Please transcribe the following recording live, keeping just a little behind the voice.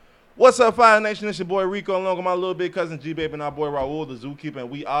What's up, Fire Nation? It's your boy Rico, along with my little big cousin G-Babe and our boy Raul, the Zookeeper,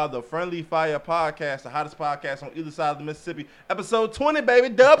 and we are the Friendly Fire Podcast, the hottest podcast on either side of the Mississippi. Episode 20, baby,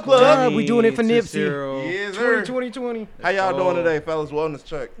 Dub Club. We doing it for Nipsey. Yes, sir. 2020. How y'all doing today, fellas? Wellness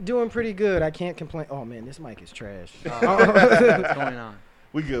check. Doing pretty good. I can't complain. Oh, man, this mic is trash. What's going on?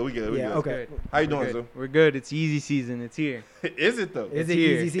 We good. We good. Okay. How you doing, Zoo? We're good. It's easy season. It's here. Is it, though? Is it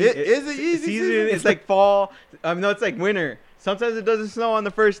here. easy season? Is it easy season? It's like fall. No, it's like winter. Sometimes it doesn't snow on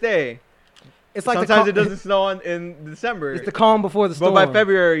the first day. It's like Sometimes it doesn't snow in December. It's the calm before the storm. But by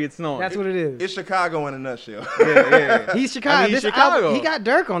February, it's snowing. That's what it is. It's Chicago in a nutshell. Yeah. He's Chicago. I mean, This Chicago. album, he got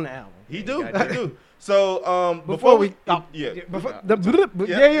Dirk on the album. He do. So, Before we yeah. here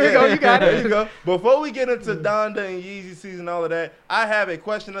we go. You got There you it. go. Before we get into Donda and Yeezy season, all of that, I have a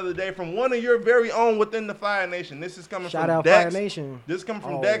question of the day from one of your very own within the Fire Nation. This is coming Shout from out Dex. Fire Nation. This is coming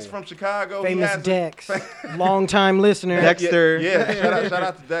from Oh. Dex from Chicago. He Famous has Dex. Long-time listener. Dexter. Yeah. Shout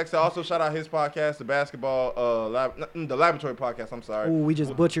out to Dex. Also, shout out his podcast, the basketball, the Laboratory Podcast. I'm sorry. Ooh, we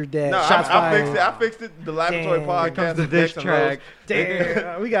just butchered that. No, Shots I fired. fixed it. I fixed it. The Laboratory Damn. Podcast. Here comes the with diss Dex and track.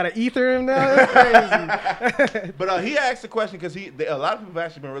 Damn, we got to ether him now. That's crazy. But he asked the question because a lot of people have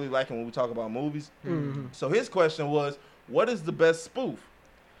actually been really liking when we talk about movies. Mm-hmm. So his question was, what is the best spoof?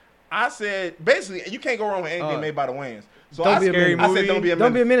 I said, basically, you can't go wrong with anything made by the Wayans. So Don't I be a said, Menace. Don't Be a Menace.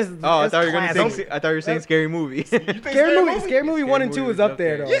 Don't be a menace. Oh, I That's thought you were gonna classic. say. I thought you were saying scary movie. You think Scary movie 1 and 2 is up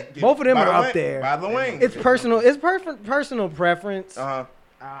there though. Yeah, Both of them by are the up Wayans- there. By the Wayans. It's personal. It's personal preference. Uh-huh.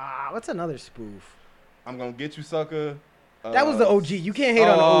 What's another spoof? I'm going to get you, sucker. That was the OG. You can't hate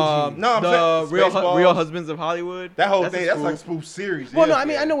on the OG. No, I'm the saying Spaceballs. Real Husbands of Hollywood. That whole That's a thing, that's like a spoof. spoof series. Well, yeah. no, I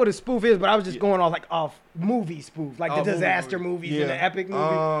mean I know what a spoof is, but I was just going off movie spoof, like the Oh, movie disaster movie. movies and the epic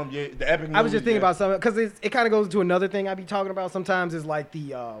movie. Yeah, the epic movies. I was just thinking yeah. about something because it kind of goes to another thing I be talking about sometimes is like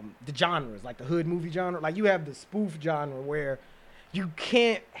the genres, like the hood movie genre. Like you have the spoof genre where you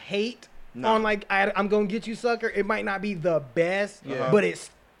can't hate on like I'm gonna get you, sucker. It might not be the best, Yeah. but it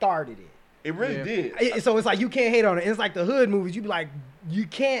started it. It really Yeah. did. So it's like you can't hate on it. It's like the hood movies. You be like, you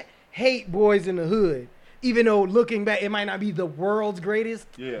can't hate Boys in the Hood, even though looking back, it might not be the world's greatest.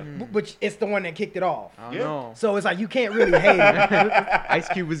 Yeah. But it's the one that kicked it off. I don't Yeah. know. So it's like you can't really hate it. Ice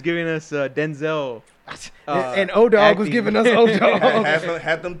Cube was giving us Denzel. And O-Dog was acting. giving us O-Dog.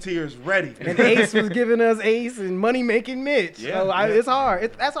 had them tears ready. And Ace was giving us Ace and Money Making Mitch. Yeah, So yeah. it's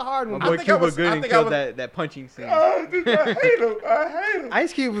hard. That's a hard My one. boy think I Cuba was- I Gooding think I killed was- that punching scene. Oh, dude, I hate him. I hate him.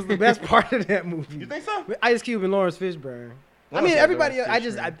 Ice Cube was the best part of that movie. You think so? Ice Cube and Lawrence Fishburne. I Lawrence mean, everybody.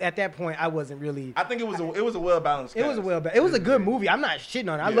 Fishburne. At that point, I wasn't really. I think it was a well balanced. It was it was a good movie. I'm not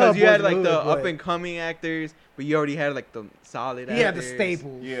shitting on it. I Yeah. love Because you had Boys in like Hood, the but up and coming actors, but you already had like the solid he had actors. the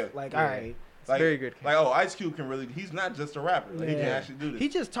staples. Yeah. Like, Yeah. all right. It's very good. Like, Ice Cube can really. He's not just a rapper. Like, He can Yeah. actually do this. He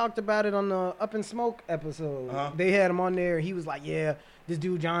just talked about it on the Up in Smoke episode. Uh-huh. They had him on there. He was like, "Yeah, this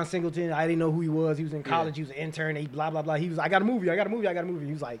dude John Singleton. I didn't know who he was. He was in college. He was an intern. He blah blah blah. He was. I got a movie.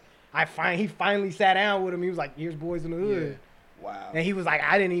 He was like, He finally sat down with him. He was like, "Here's Boys in the Hood." Wow. And he was like,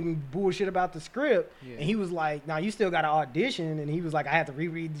 I didn't even bullshit about the script. Yeah. And he was like, "Now you still got to audition." And he was like, "I had to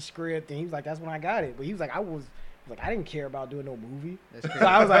reread the script." And he was like, "That's when I got it." But he was like, I didn't care about doing no movie. That's So crazy.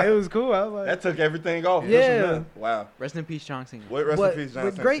 I was like, it was cool. I was like, That took everything off. Yeah. This was it. Wow. Rest in peace, John Cena. What rest but, in peace, but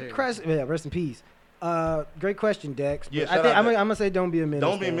Johnson. great question. Yeah, rest in peace. Great question, Dex. Yeah, But shout I think out I'm Dex. gonna say Don't Be a Menace.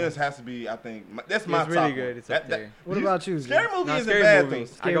 Don't Be a though. Menace has to be. I think that's my It's really top good. one. It's up there. What about you? Scary Zach? movie No, isn't scary bad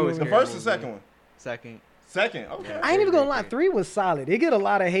movies. though. I go with Scary The scary first or movie. second one? Second. Second. Okay. I ain't even gonna lie. Great. 3 was solid. It get a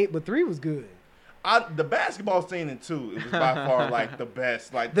lot of hate, but 3 was good. The basketball scene in 2, it was by far like the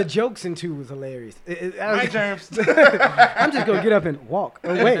best. Like The jokes in 2 was hilarious. my germs. I'm just gonna get up and walk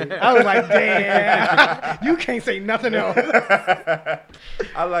away. I was like, damn, you can't say nothing else.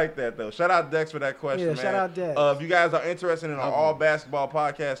 I like that though. Shout out Dex for that question, Yeah, man. shout out Dex. If you guys are interested in an all basketball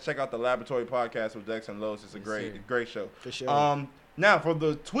podcast, check out the Laboratory Podcast with Dex and Lowe's. It's a great show. For sure. Now for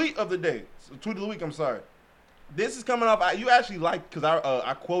the tweet of the day, tweet of the week. I'm sorry. This is coming off. You actually liked because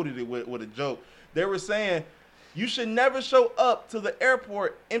I quoted it with a joke. They were saying you should never show up to the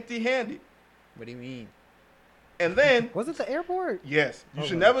airport empty-handed, What do you mean? and then. Was it the airport? Yes, you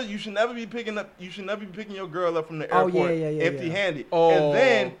should never be picking your girl up from the Oh, airport yeah. empty-handed. Oh, and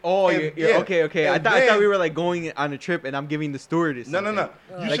then okay. I and thought then- we were like going on a trip and I'm giving the stewardess. No. something.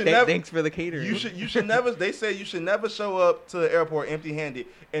 You Like, should never. thanks for the catering. You should never. They say you should never show up to the airport empty-handed.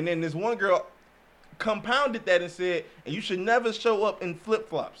 And then this one girl compounded that and said, and you should never show up in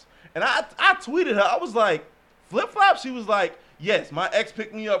flip-flops. And I tweeted her. I was like, flip-flops? She was like, yes, my ex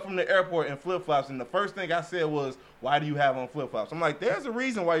picked me up from the airport in flip-flops. And the first thing I said was, why do you have on flip-flops? I'm like, there's a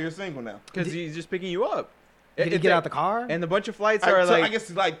reason why you're single now. Because he's just picking you up. Did he It's get like- out the car? And a bunch of flights are I like, guess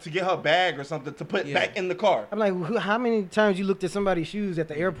it's like to get her bag or something to put Yeah. back in the car. I'm like, how many times you looked at somebody's shoes at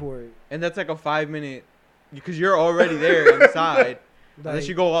the airport? and that's like a 5 minute, because you're already there inside. Unless Like,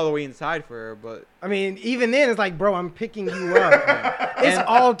 you go all the way inside for her, but I mean, even then, it's like, bro, I'm picking you up. It's And-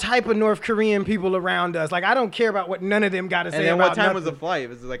 all type of North Korean people around us. Like, I don't care about what none of them got to say and then about what time was the nothing. flight? It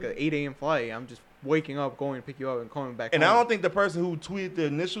was like an 8 a.m. flight. I'm just waking up, going to pick you up, and coming back. And home. I don't think the person who tweeted the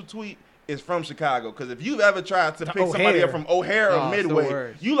initial tweet is from Chicago. Because if you've ever tried to To pick somebody O'Hare. up from O'Hare Oh, or it's the Midway,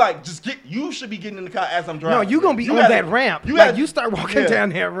 worst. you like just get. You should be getting in the car as I'm No, driving. you gonna be on gotta- that ramp. You Like, gotta, you start walking yeah. down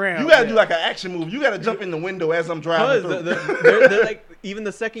that ramp. You gotta do like an action move. You gotta jump in the window as I'm driving Because through. they're like, even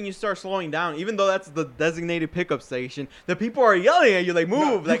the second you start slowing down, even though that's the designated pickup station, the people are yelling at you like,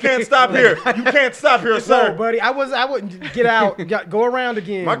 "Move!" You like, can't stop here. You can't stop here, No, sir. buddy, I wouldn't get out. Go around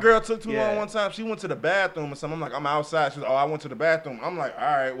again. My girl took too Yeah. long one time. She went to the bathroom or something. I'm like, I'm outside. She's like, oh, I went to the bathroom. I'm like, all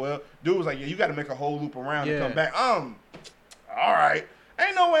right, well, dude was like, yeah, you got to make a whole loop around and Yeah. come back. All right.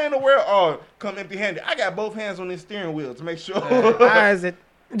 Ain't no way in the world. Oh, come empty-handed. I got both hands on this steering wheel to make sure. Eyes at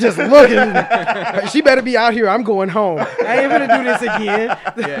just looking. She better be out here. I'm going home. I ain't gonna do this again.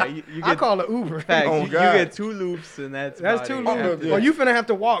 yeah, you I get call it Uber. facts. Oh, you God. get 2 loops, and that's That's about too it. long. Oh, yeah. Or you finna have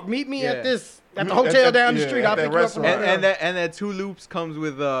to walk. Meet me Yeah. at the At- hotel at- down the yeah, street. at I'll that pick you up. restaurant. From And, there. that 2 loops comes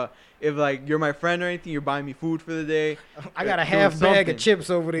with if like you're my friend or anything, you're buying me food for the day. I got a doing half bag something. of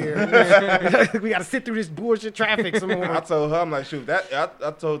chips over there. We gotta sit through this bullshit traffic some I more. told her, I'm like, shoot,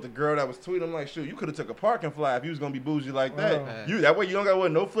 I told the girl that was tweeting, I'm like, shoot, you could have took a parking fly if you was gonna be bougie like that. Oh. That way you don't gotta wear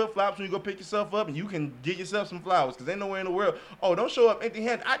no flip flops when you go pick yourself up, and you can get yourself some flowers. Cause ain't nowhere in the world. Oh, don't show up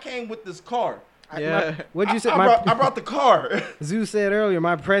empty-handed. I came with this car. Yeah. What'd you say? I brought the car. Zeus said earlier,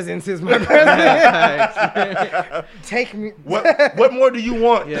 my presence is my presence. Take me. What more do you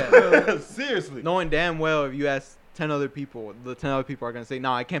want? Yeah. Seriously. Knowing damn well if you ask 10 other people, the 10 other people are gonna say,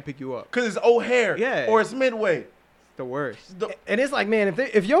 "No, I can't pick you up." Cause it's O'Hare. Yeah. Or it's Midway. It's the worst. And it's like, man,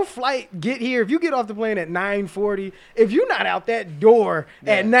 if your flight get here, if you get off the plane at 9:40, if you're not out that door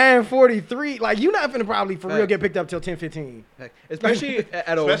at 9:43, like you're not gonna probably for real Right. get picked up till 10:15. Like, especially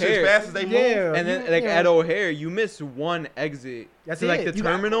at Especially O'Hare. as fast as they move. Yeah. And then you- like you at know, O'Hare, you miss one exit. That's to, like it. the You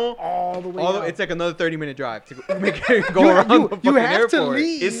got terminal. all the way. Although out. it's like another 30-minute drive to make it go you, around you, the you fucking have airport. to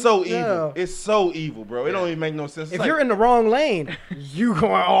leave. It's so evil. Yeah. It's so evil, bro. It don't even make no sense. It's If like, you're in the wrong lane, you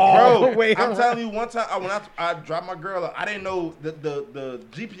going all bro, the way. I'm out. telling you, one time when I dropped my girl up, I didn't know the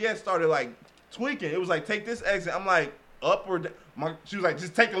GPS started like tweaking. It was like, take this exit. I'm like, up or down. She was like,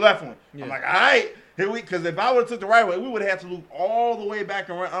 just take the left one. Yeah. I'm like, all right, here we. Because if I would have took the right way, we would have had to loop all the way back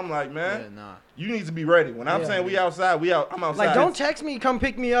around. I'm like, Yeah, man, nah. you need to be ready. When I'm Yeah. saying we outside, we out. I'm outside. Like, don't text me, come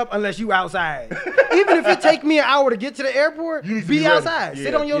pick me up unless you outside. Even if it take me an hour to get to the airport, You need to be be ready. outside.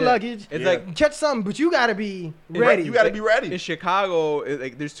 Sit Yeah. on your Yeah. luggage. It's Yeah. like Catch something, but you gotta be Right, ready. You got to Like, be ready. in Chicago,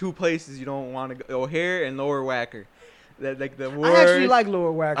 like there's 2 places you don't want to go: O'Hare and Lower Wacker. That like the worst. I actually like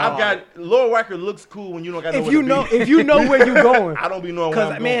Lower Wacker. I've got Lower Wacker looks cool when you don't got if you know where you going. I don't be knowing where I'm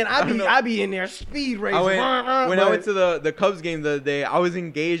Cause going. man, don't know. I be in there speed racing. when I but- went to the Cubs game the other day, I was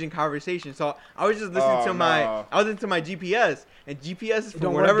engaged in conversation, so I was just listening Oh, to my no. I was into my GPS, and GPS for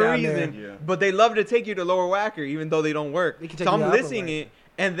don't work whatever down there. reason, Yeah. but they love to take you to Lower Wacker even though they don't work. They can take So you I'm to Upper listening Wacker. it,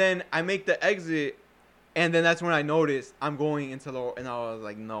 and then I make the exit, and then that's when I noticed I'm going into Lower, and I was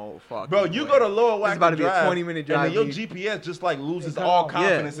like, no, fuck. Bro, you go to Lower Wacker It's about to be a Drive, 20-minute drive, and then your dude. GPS just like loses It's all gone.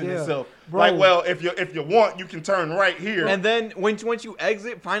 confidence in Yeah. itself. Bro. Like, well, if you want, you can turn right here. And then once you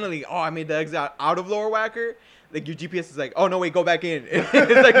exit, finally, I made the exit out of Lower Wacker. Like your GPS is like, oh no, wait, go back in. It's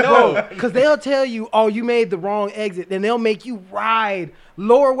like no. Cause they'll tell you, oh, you made the wrong exit, then they'll make you ride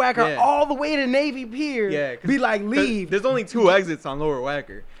Lower Wacker Yeah. all the way to Navy Pier. Yeah, 'cause- Be like, 'cause leave. There's only 2 exits on Lower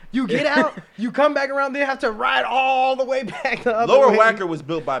Wacker. You get out, you come back around, then have to ride all the way back the other Lower way. Wacker was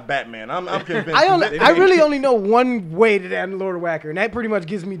built by Batman. I'm convinced. I really only know one way to that Lower Wacker, and that pretty much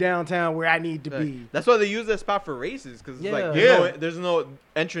gets me downtown where I need to be. That's why they use that spot for races, because it's like Yeah. there's no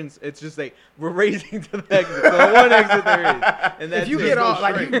entrance. It's just like we're racing to the exit. So the one exit there is, and that's If you it. get go off,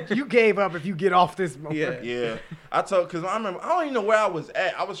 like straight. you gave up if you get off this. Yeah. Yeah, I remember I don't even know where I was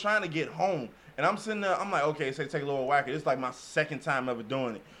at. I was trying to get home, and I'm sitting there. I'm like, okay, so take Lower Wacker. It's like my second time ever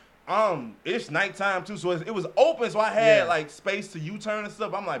doing it. It's nighttime too, so it was open, so I had Yeah. like space to U-turn and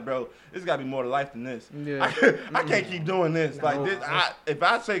stuff. I'm like, bro, this got to be more to life than this. Yeah. I can't keep doing this. Like this, if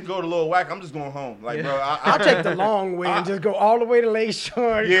I say go to Lower Wacker, I'm just going home. Like, Yeah. bro, I'll take the long way and just go all the way to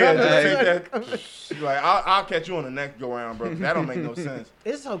Lakeshore. yeah, Come just back. take that. Like, I'll catch you on the next go around, bro. That don't make no sense.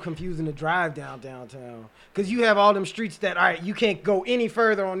 It's so confusing to drive downtown because you have all them streets that all right, you can't go any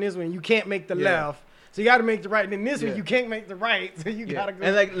further on this one. You can't make the Yeah. left. So you got to make the right. And then this Yeah. week you can't make the right, so you got to go.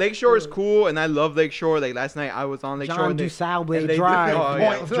 And like Lakeshore is cool, and I love Lakeshore. Like last night I was on Lakeshore. John and DuSable they- Drive. Oh,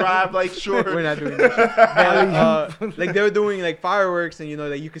 yeah. Point Drive, like short. We're not doing that. Like they were doing like fireworks, and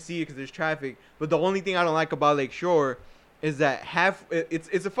like you could see it because there's traffic. But the only thing I don't like about Lakeshore is that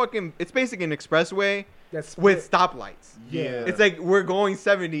it's basically an expressway That's with stoplights. Yeah. It's like we're going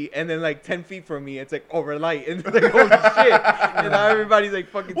 70, and then like 10 feet from me, it's like over light, and it's like holy shit, and now everybody's like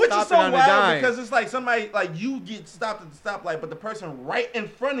fucking Which is stopping so on a wild dime. because it's like somebody like you get stopped at the stoplight, but the person right in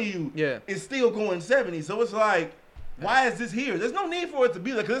front of you Yeah. is still going 70. So it's like, why is this here? There's no need for it to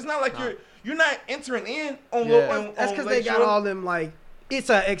be there because it's not like you're not entering in on. Yeah. That's because they got Lakeshore. all them like it's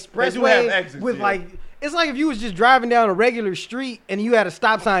a They do have expressway exits, with yeah. like it's like if you was just driving down a regular street and you had a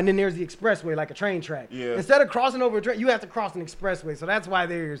stop sign, then there's the expressway like a train track. Yeah. Instead of crossing over a train, you have to cross an expressway. So that's why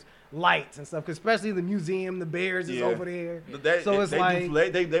there's lights and stuff. 'Cause especially the museum, the Bears is Yeah. over there. They, So it's they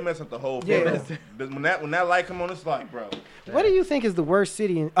like- they mess up the whole Yeah. photo. When that light come on, it's like, bro. What do you think is the worst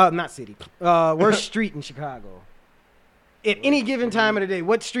city in worst street in Chicago? At any given time of the day,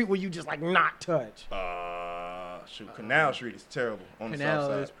 what street will you just like not touch? Canal Street is terrible on the Canal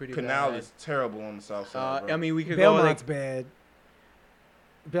south side. is pretty Canal bad. is terrible on the south side. Bro. I mean, we could Belmont's go like bad.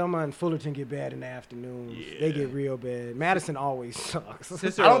 Belmont and Fullerton get bad in the afternoons. Yeah. They get real bad. Madison always sucks.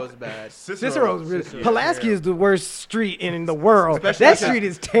 Cicero's bad. Cicero's really. Cicero. Pulaski is the worst street in the world. Especially That because- street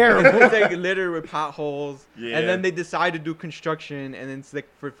is terrible. It's like littered with potholes, Yeah. and then they decide to do construction, and then it's like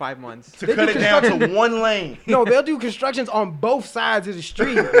for 5 months. To cut it down to one lane. No, they'll do constructions on both sides of the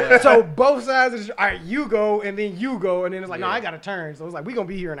street. So both sides of the street, all right, you go, and then you go, and then it's like, no, Yeah. I got to turn. So it's like, we going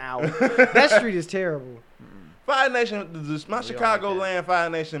to be here an hour. That street is terrible. Fire Nation, my Chicago like Land Fire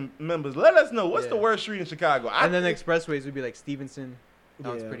Nation members, let us know what's Yeah. the worst street in Chicago. And then the expressways would be like Stevenson.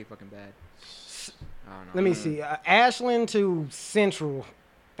 That was Yeah. pretty fucking bad. I don't know. Let me see. Ashland to Central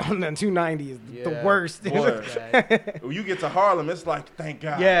on the 290 is the Yeah. worst. Boy. Bad. when you get to Harlem, it's like, thank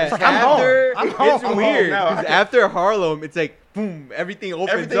God. Yeah, It's like, I'm home. I'm home. It's I'm home weird now. because after Harlem, it's like boom, everything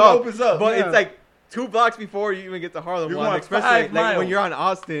opens Everything up. opens up, But yeah. it's like 2 blocks before you even get to Harlem. You're on going the expressway, 5 like miles. when you're on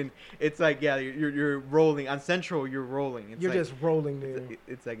Austin, it's like you're rolling on Central. You're rolling. It's You're like, just rolling there.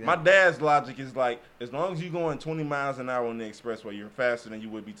 It's like My that. dad's logic is like, as long as you're going 20 miles an hour on the expressway, you're faster than you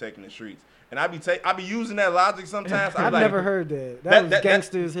would be taking the streets. And I be using that logic sometimes. I'm I've like, never heard that. That was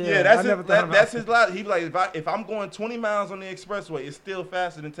gangsters here. Yeah, that's I never his, thought about that's that. his logic. He be like, if I'm going 20 miles on the expressway, it's still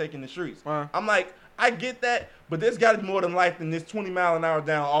faster than taking the streets. Wow. I'm like, I get that, but there's got to be more than life than this 20 mile an hour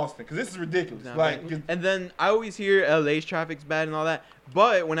down Austin, because this is ridiculous. Nah, like, man. And then I always hear LA's traffic's bad and all that,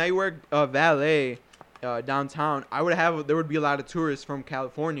 but when I worked valet downtown, there would be a lot of tourists from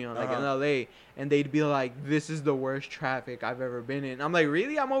California, like in LA, and they'd be like, "This is the worst traffic I've ever been in." I'm like,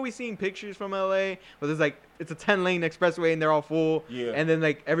 "Really?" I'm always seeing pictures from LA, but there's like it's a 10-lane expressway and they're all full, Yeah. and then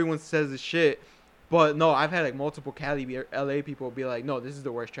like everyone says this shit. But no, I've had like multiple LA people be like, "No, this is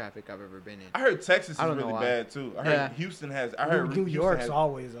the worst traffic I've ever been in." I heard Texas I is don't know really why. bad too. I heard Yeah. Houston has. I heard New Houston York's has,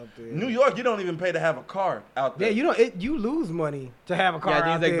 always up there. New York, you don't even pay to have a car out there. Yeah, you lose money to have a car Yeah, I think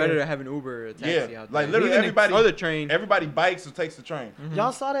out it's like there. better to have an Uber or a taxi Yeah, out like there. literally Even everybody- or the train. Everybody bikes or takes the train.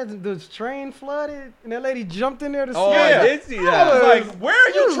 Y'all saw that the train flooded and that lady jumped in there to Oh, see I it? Yeah. did see I that. was like, where are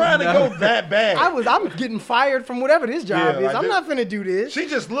you trying to No. go that bad? I'm getting fired from whatever this job Yeah, is. like I'm this- not finna do this. She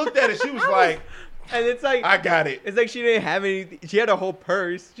just looked at it. She was like, And it's like I got it. it's like she didn't have anything. She had a whole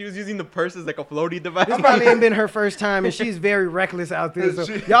purse. She was using the purse as like a floaty device. This probably ain't been her first time, and she's very reckless out there. So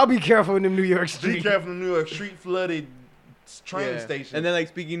She- y'all be careful in them New York Be streets. careful, New York street flooded train Yeah. station. And then like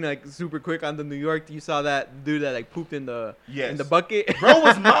speaking like super quick on the New York, you saw that dude that like pooped in the Yes. in the bucket. bro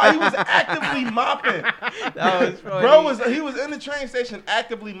was he was actively mopping. That was funny. He was in the train station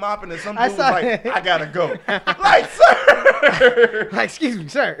actively mopping, and some dude I was saw like, it. I gotta go. Like, sir. Like, excuse me,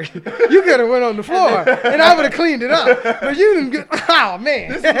 sir. You could have went on the floor, and I would have cleaned it up. But you didn't get. Oh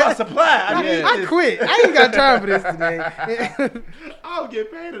man. This is my supply. I need I this. quit. I ain't got time for this today. I'll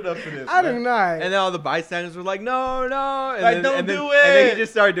get paid enough for this. I man. do not. And then all the bystanders were like, no, no. And Like, then, don't and then, do And then it. he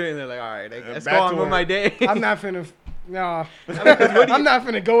just started doing it. They're like, all right, let's back go to on with work. my day. I'm not finna. No, I'm not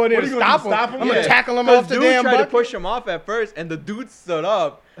finna go in there what and are you gonna stop do, him. stop him? I'm gonna Yeah. tackle him 'Cause off the dude damn tried to bucket. push him off at first, and the dude stood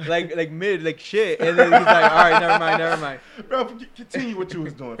up like mid like shit, and then he's like, all right, never mind. Bro, continue what you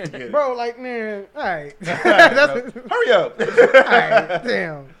was doing. Forget it. Bro, like, man, all right. Bro, hurry up. All right,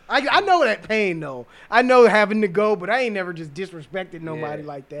 damn. I know that pain though. I know having to go, but I ain't never just disrespected nobody Yeah.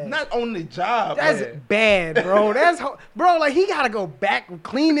 like that. Not on the job. That's man. bad, bro. Bro, like he gotta go back,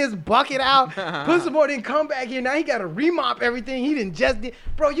 clean this bucket out, put some more, then come back here. Now he gotta remop everything he didn't just did.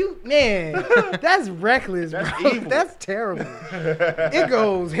 Bro, that's reckless, That's bro. evil. That's terrible. It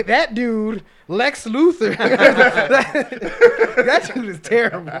goes, that dude, Lex Luthor. that dude is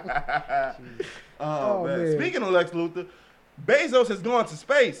terrible. Oh, man. man. Speaking of Lex Luthor, Bezos has gone to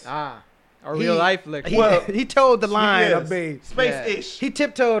space. A real life Lex. He told the line Yes. of Babe. Space-ish. He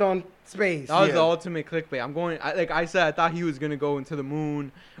tiptoed on space. That was Yeah. the ultimate clickbait. Like I said, I thought he was gonna go into the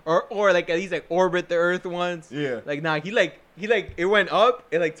moon or like at least like orbit the Earth once. Yeah. Like nah, he it went up,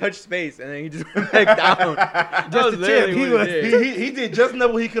 it like touched space, and then he just went back down. That was a tip. literally He what was- did. He did just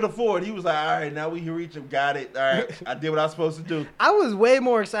enough what he could afford. He was like, all right, now we can reach him. Got it. All right, I did what I was supposed to do. I was way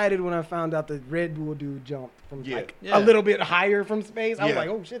more excited when I found out the Red Bull dude jumped from Yeah. Yeah. a little bit higher from space. I was Yeah. like,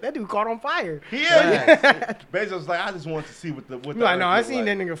 oh shit, that dude caught on fire. Yeah. Bezos was like, I just wanted to see what the. He was like, no, I seen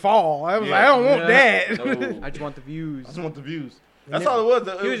that nigga fall. I was Yeah. like, I don't want Yeah. that. No. I just want the views. I just want the views. That's all it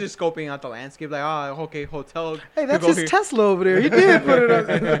was. He was just scoping out the landscape, like, oh, okay, hotel. Hey, that's go his here. Tesla over there. He did put it up.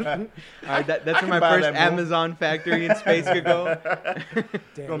 All right, that's I where can my buy first that move. Amazon factory in space could go.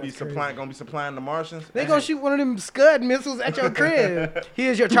 Damn, gonna be that's crazy. supplying the Martians. They gonna shoot one of them Scud missiles at your crib.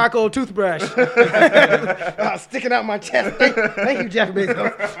 Here's your charcoal toothbrush. Sticking out my chest. Thank you, Jeff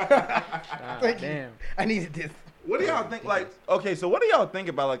Bezos. Thank you. Damn. I needed this. What do y'all think? Like, okay, so what do y'all think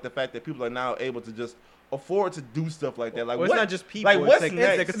about like the fact that people are now able to just afford to do stuff like that? Like, Well, it's what, not just people. Like, what's it's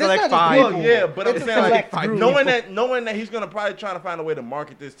next? like a It's select not just five. people. Well, yeah, but I'm It's a saying like select group. knowing that he's gonna probably try to find a way to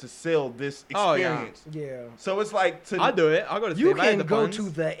market this to sell this Oh, yeah. experience. Yeah. So it's like to I'll do it. I'll go to space. You if I had can the go funds. to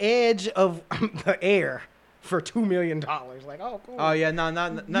the edge of the air for $2 million. Like, oh, cool. Oh yeah, no,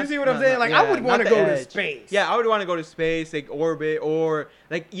 not. You see what I'm saying? Like, I would want wanna go to space. Yeah, I would want to go to space, like orbit, or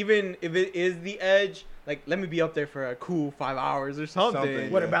like even if it is the edge, like let me be up there for a cool 5 hours or something.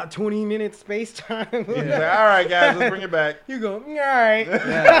 Something. What Yeah. about 20 minutes space time? He's like, all right, guys, let's bring it back. You go, all right.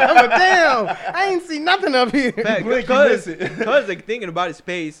 Yeah. But damn, I ain't see nothing up here. Fact, Blink, you because miss it. like thinking about it,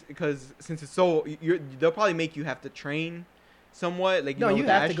 space, because since it's so, they'll probably make you have to train somewhat, like No, know, you with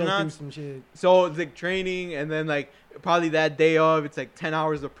the have to go through astronauts. some shit. So it's like training, and then like probably that day of, it's like 10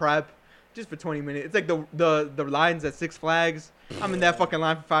 hours of prep, just for 20 minutes. It's like the lines at Six Flags. I'm in that fucking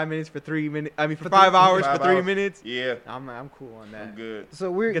line for 5 minutes, for 3 minutes. I mean, for 5 hours, for 3 minutes. Yeah, I'm cool on that. I'm good. So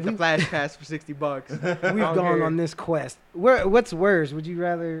Get the flash pass for $60. we've gone on this quest. What's worse? Would you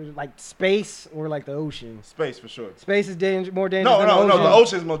rather like space or like the ocean? Space for sure. Space is more dangerous. No, than no, the no. ocean. The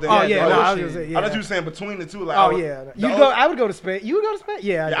ocean's more dangerous. Oh yeah, The no, I was ocean. gonna say, yeah. I thought you were saying between the two. Like, Oh yeah, I would go to space. You would go to space?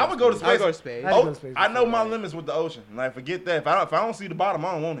 Yeah, Yeah, I would go to space. I'll go to space. I'd go to space I know before my that. limits with the ocean. Like, forget that. If I don't see the bottom,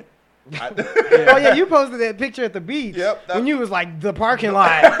 I don't want it. Oh yeah, you posted that picture at the beach. Yep, that- When you was like the parking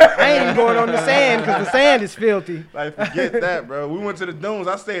lot. I ain't even going on the sand because the sand is filthy. Like, forget that, bro. We went to the dunes.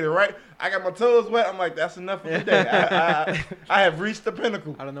 I stayed right. I got my toes wet. I'm like, that's enough for today. I have reached the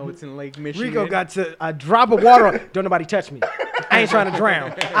pinnacle. I don't know what's in Lake Michigan. Rico got to a drop of water. Don't nobody touch me. I ain't trying to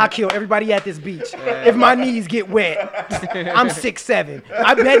drown. I'll kill everybody at this beach. If my knees get wet, I'm 6'7".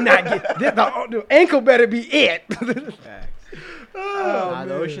 I better not get the ankle better be it. Facts. Oh, Nah, the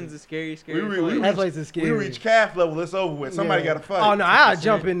man. ocean's a scary We place. That place is scary. We reach calf level. It's over with. Somebody Yeah. got to fight. Oh no, I'll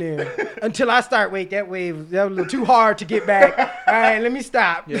jump in there until I start. Wait, that wave that was a little too hard to get back. All right, let me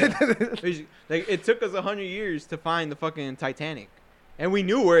stop. Yeah. Like it took us 100 years to find the fucking Titanic, and we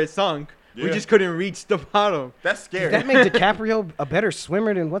knew where it sunk. We Yeah. just couldn't reach the bottom. That's scary. Does that make DiCaprio a better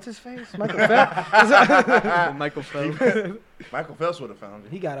swimmer than what's his face, Michael Phelps? Michael Phelps. Michael Phelps would have found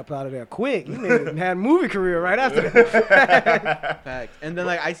it. He got up out of there quick. He had a movie career right after that. Facts. And then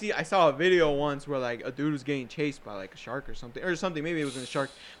like I saw a video once where like a dude was getting chased by like a shark or something. Maybe it was in a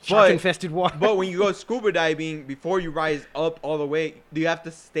shark. Shark infested water. But when you go scuba diving, before you rise up all the way, you have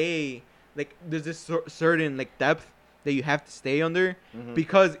to stay like there's this certain like depth that you have to stay under,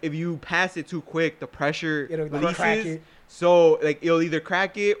 because if you pass it too quick, the pressure It'll, like, releases. crack it. So like it'll either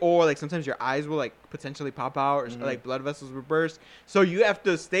crack it, or like sometimes your eyes will like potentially pop out, or like blood vessels will burst. So you have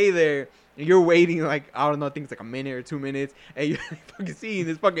to stay there. And you're waiting like, I don't know, I think it's like a minute or 2 minutes, and you're fucking seeing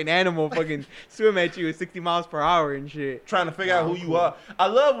this fucking animal fucking swim at you at 60 miles per hour and shit. Trying to figure out who you are. I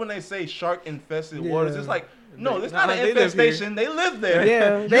love when they say shark infested waters. It's like, no, it's not an They live here. infestation. They live there.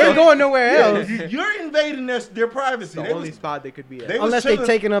 Yeah, they ain't going nowhere else. You're invading their privacy. The They only was- spot they could be at. they was Unless they chilling.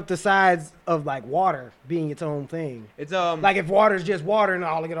 taking up the sides of like water being its own thing. It's Like if water's just water and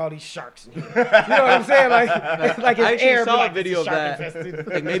look at all these sharks. In here. You know what I'm saying? Like I it's actually air. saw but like, a video of it's shark that infested.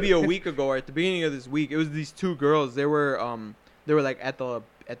 like maybe a week ago, or at the beginning of this week. It was these two girls. They were like at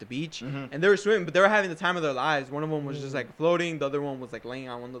the beach, and they were swimming, but they were having the time of their lives. One of them was just like floating. The other one was like laying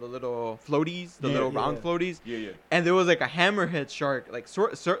on one of the little floaties, the little round floaties. Yeah. And there was like a hammerhead shark, like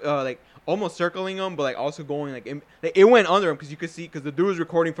like almost circling them, but like also going like, it went under him, because you could see, because the dude was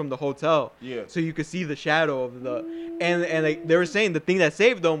recording from the hotel. Yeah. So you could see the shadow of the, and like they were saying the thing that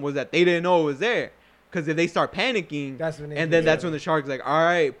saved them was that they didn't know it was there. Because if they start panicking, That's when they and do then that's that. when the shark's like, all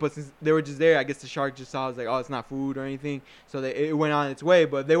right, but since they were just there, I guess the shark just saw, it was like, oh, it's not food or anything, so it went on its way.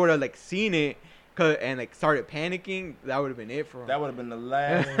 But they would have like seen it, and like started panicking, that would have been it for him. That would have been the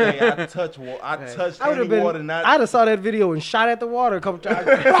last day I touched water. I touched any water. I'd have saw that video and shot at the water a couple times.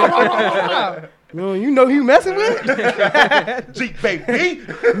 You know who you messing with? Jeep baby.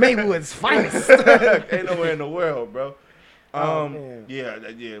 Maywood's finest. Ain't nowhere in the world, bro. Man.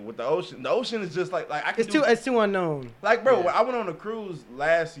 Yeah. With the ocean is just like I can it's too unknown. Like, bro, I went on a cruise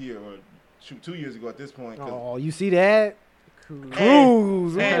last year or 2 years ago at this point. Oh, you see that?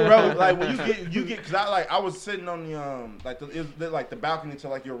 Cruise, and bro, like when you get, cause I was sitting on the the balcony to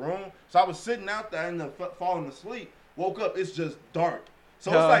like your room, so I was sitting out there and falling asleep. Woke up, it's just dark.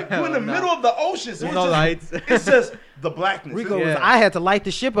 So it's like you're in the middle of the ocean. So there's no lights. It's just the blackness. Rico I had to light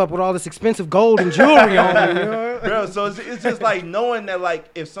the ship up with all this expensive gold and jewelry on me. Bro, so it's just like knowing that like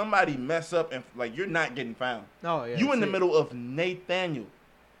if somebody mess up and like you're not getting found. Oh yeah. You in the middle of Nathaniel.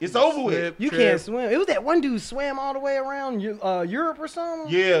 It's over with. You can't swim. It was that one dude swam all the way around Europe or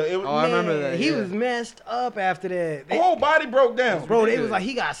something. Yeah, it was. Oh, I remember that. He was messed up after that. The whole body broke down. Bro, it was like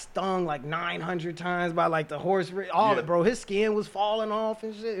he got stung like 900 times by like the horse. All it, bro. His skin was falling off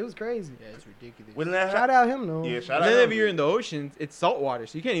and shit. It was crazy. Yeah, it's ridiculous. Shout out him though. Yeah, shout out. And then if you're in the ocean, it's salt water,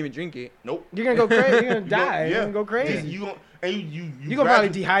 so you can't even drink it. Nope. You're gonna go crazy. You're gonna die. You're gonna go crazy. You gonna probably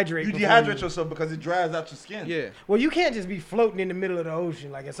dehydrate. You dehydrate yourself because it dries out your skin. Yeah. Well, you can't just be floating in the middle of the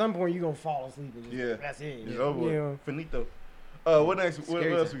ocean. Like at some point, you're gonna fall asleep. That's it. It's over. Finito. What next? What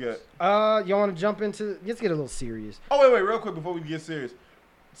else we got? You want to jump into? Let's get a little serious. Oh wait, real quick before we get serious.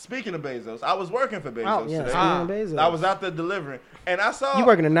 Speaking of Bezos, I was working for Bezos today. Bezos. I was out there delivering, and I saw you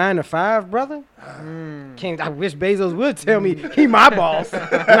working a 9 to 5, brother. I wish Bezos would tell me he my boss.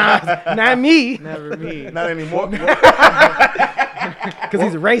 Not me. Never me. Not anymore. Because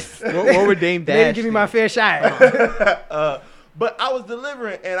he's a racist. What would Dame Dash? They didn't give me my fair shot. But I was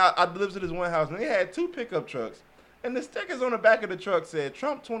delivering, and I delivered to this one house, and they had 2 pickup trucks, and the stickers on the back of the truck said,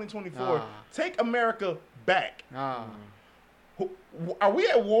 "Trump 2024, take America back." Are we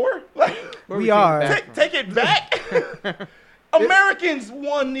at war? Like we are. Take it back. Americans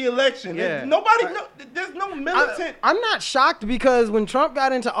won the election. Yeah. There's no militant. I'm not shocked because when Trump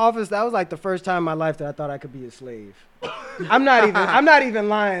got into office, that was like the first time in my life that I thought I could be a slave. I'm not even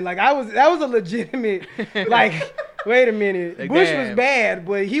lying. Like that was a legitimate. Like, wait a minute, like, Bush damn. was bad,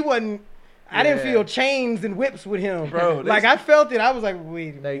 but he wasn't. I didn't feel chains and whips with him, bro. Like I felt it. I was like,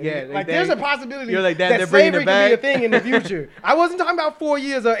 wait a minute. Like there's a possibility you're like, that slavery could be a thing in the future. I wasn't talking about 4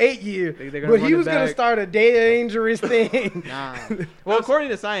 years or 8 years, but he was gonna start a dangerous thing. Nah. Well, according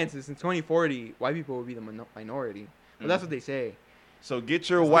to scientists, in 2040, white people will be the minority. Well, that's what they say. So get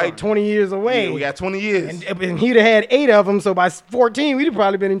your white 20 years away. Yeah, we got 20 years. And he'd have had 8 of them, so by 14, we'd have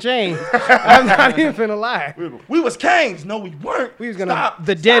probably been in chains. I'm not even finna lie. We was kings. No, we weren't. We was gonna.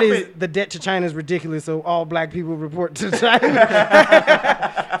 The debt to China is ridiculous, so all black people report to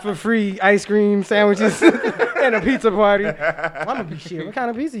China for free ice cream sandwiches and a pizza party. I'm gonna be shit. What kind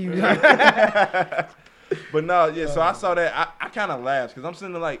of pizza you got? But no, yeah. So I saw that. I kind of laughed because I'm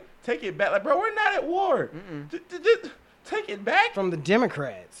sitting there like, take it back. Like, bro, we're not at war. Take it back from the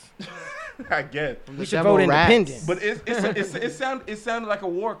Democrats. I guess we should vote independent. But it sounded like a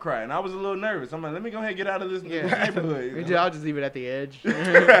war cry, and I was a little nervous. I'm like, let me go ahead and get out of this neighborhood. I'll just leave it at the edge.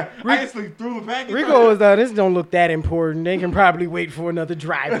 I actually threw the package. Rico was this don't look that important. They can probably wait for another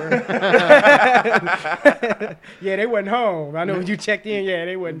driver. Yeah, they wasn't home. I know when you checked in. Yeah,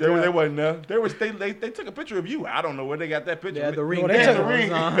 they wasn't. They wasn't there. They took a picture of you. I don't know where they got that picture. Yeah, the ring.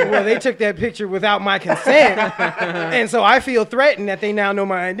 Well, they took that picture without my consent, and so I feel threatened that they now know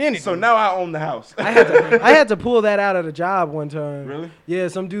my identity. So now I own the house. I had to pull that out of the job one time. Really? Yeah,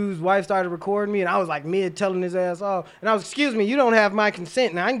 some dude's wife started recording me, and I was like mid telling his ass off. And I was, excuse me, you don't have my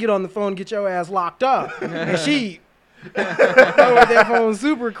consent. Now I can get on the phone and get your ass locked up. And she with that phone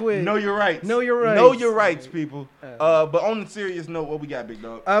super quick. Know your rights. Know your rights. Know your rights, people. But on the serious note, what we got, big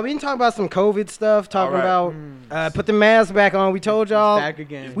dog? We can talk about some COVID stuff. Talking about put the mask back on. We told y'all. Back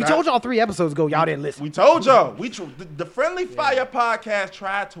again. We told y'all 3 episodes ago. Y'all didn't listen. We told y'all. The Friendly Fire podcast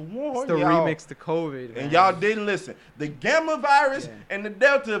tried to warn y'all. It's the remix to COVID. And y'all didn't listen. The Gamma virus and the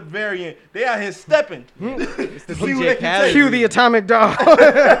Delta variant, they out here stepping. It's the DJ Khaled. Cue the atomic dog.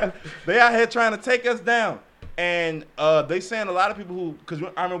 They out here trying to take us down. And they saying a lot of people who, because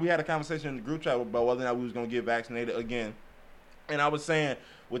I remember we had a conversation in the group chat about whether or not we was going to get vaccinated again. And I was saying,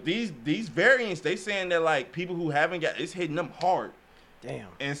 with these variants, they saying that, like, people who haven't got, it's hitting them hard. Damn.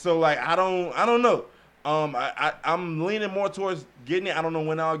 And so, like, I don't know. I'm leaning more towards getting it. I don't know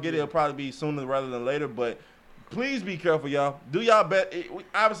when I'll get it. It'll probably be sooner rather than later. But please be careful, y'all. Do y'all bet.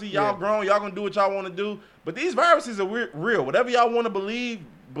 Obviously, y'all grown. Y'all going to do what y'all want to do. But these viruses are real. Whatever y'all want to believe,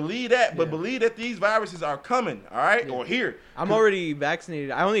 Believe that, but Yeah. believe that these viruses are coming, all right, or here. I'm already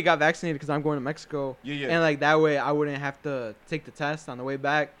vaccinated. I only got vaccinated because I'm going to Mexico. Yeah. And like that way, I wouldn't have to take the test on the way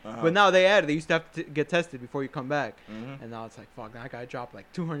back. Uh-huh. But now they used to have to get tested before you come back. Mhm. And now it's like, fuck, I gotta drop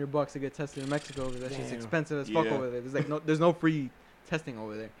like $200 to get tested in Mexico because that shit's Damn. expensive as fuck Yeah. over there. There's no free testing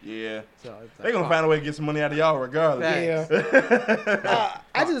over there. Yeah. So it's like, They're going to find a way to get some money out of y'all regardless. Yeah.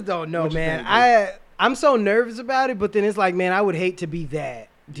 I just don't know, What you man. think, I'm so nervous about it, but then it's like, man, I would hate to be that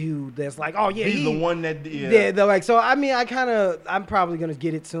dude that's like, oh yeah, He's the one that, they're like, so I mean, I'm probably gonna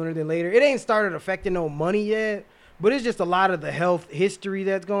get it sooner than later. It ain't started affecting no money yet, but it's just a lot of the health history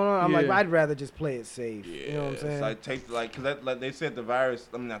that's going on. I'm like, Yeah. I'd rather just play it safe. Yeah, You know what I'm saying? it's like because like they said the virus.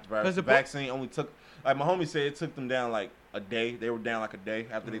 I mean, not the virus. 'Cause The the vaccine only took. Like my homie said, it took them down like a day. They were down like a day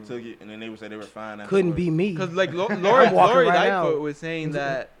after they Mm. took it, and then they would say they were fine. Couldn't afterwards. be me. Because like Lori I'm walking right Lightfoot now. was saying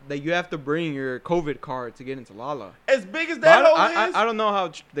that you have to bring your COVID card to get into Lala. As big as But that hole is. I don't know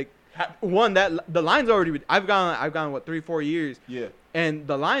how the line's already. I've gone what 3-4 years, Yeah. and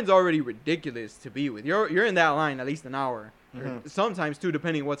the line's already ridiculous to be with. You're in that line at least an hour, or Mhm. sometimes 2,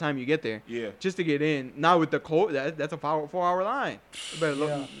 depending what time you get there. Yeah. Just to get in. Now with the cold, that's a 4-hour line. You better look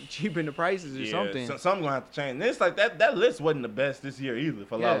Yeah. cheapen the prices or something. Something gonna have to change. And it's like that list wasn't the best this year either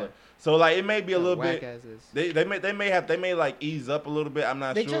for Yeah. Lala. So like it may be a little Whack bit. asses. They may like ease up a little bit. I'm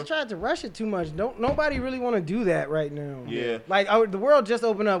not They sure. just tried to rush it too much. Nobody really want to do that right now. Yeah. Like the world just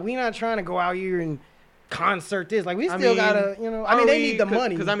opened up. We not trying to go out here and concert this. Like we still gotta, I mean, they need the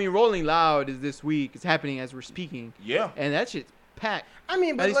money. Because I mean, Rolling Loud is this week. It's happening as we're speaking, Yeah. and that shit's packed. I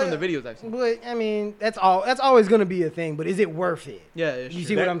mean, but At least from like- the videos I've seen. But I mean, that's always gonna be a thing. But is it worth it? Yeah, it's You true.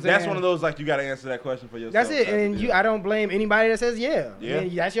 see what I'm saying? That's one of those like you got to answer that question for yourself. That's it. type of And deal. I don't blame anybody that says yeah. Yeah. I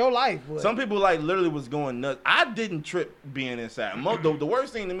mean, that's your life. But Some people like literally was going nuts. I didn't trip being inside. The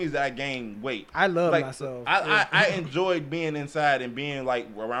worst thing to me is that I gained weight. I love Like, myself. I enjoyed being inside and being like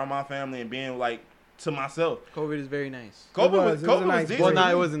around my family and being like to myself. COVID is very nice. COVID was a was nice decent. Well,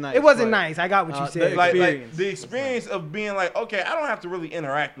 no, it wasn't nice. It wasn't but nice. I got what you the said. Like experience. the experience of being like, okay, I don't have to really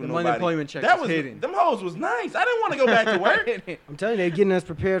interact with The nobody. unemployment check that was hidden. Them hoes was nice. I didn't want to go back to work. I'm telling you, they're getting us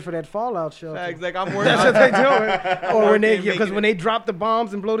prepared for that Fallout shelter. Facts, like I'm working. That's what they doing. Or when they, working, because making when they drop the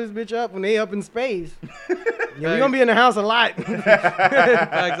bombs and blow this bitch up, when they up in space, yeah, we're Facts. gonna be in the house a lot.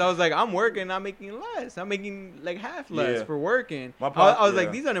 Facts, I was like, I'm working, I'm making less. I'm making like half less Yeah. for working. My I was yeah.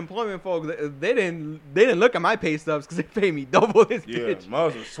 like, these unemployment folks, they didn't look at my pay stubs because they paid me double this Yeah, bitch.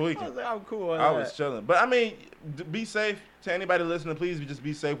 Mars was I tweaking. was like, I'm cool on I that. was chilling. But I mean, be safe. To anybody listening, please just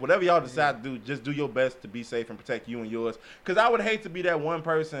be safe. Whatever y'all decide to do, just do your best to be safe and protect you and yours. Because I would hate to be that one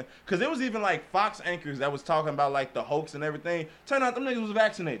person. Because there was even like Fox anchors that was talking about like the hoax and everything. Turned out them niggas was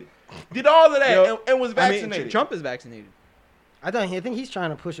vaccinated. Did all of that Yo, and was I mean, vaccinated. Trump is vaccinated. I think he's trying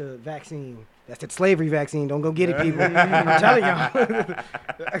to push a vaccine. That's that slavery vaccine. Don't go get it, people. I'm telling y'all.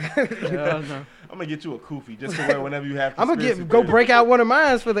 Hell no. I'm gonna get you a kufi just to wear whenever you have. I'm gonna conspiracy go theories. break out one of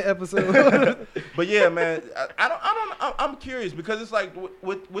mine for the episode. But yeah, man, I'm curious because it's like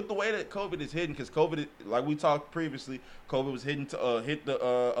with the way that COVID is hidden, because COVID, like we talked previously, COVID was hidden to hit the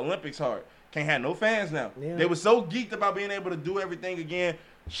Olympics hard. Can't have no fans now. Yeah. They were so geeked about being able to do everything again.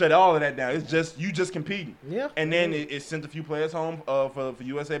 Shut all of that down. It's just you just competing. Yeah. And then it sent a few players home for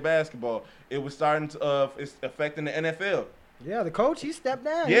USA basketball. It was starting to it's affecting the NFL. Yeah, the coach, he stepped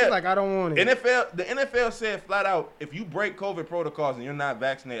down. Yeah. He's like, I don't want it. The NFL said flat out, if you break COVID protocols and you're not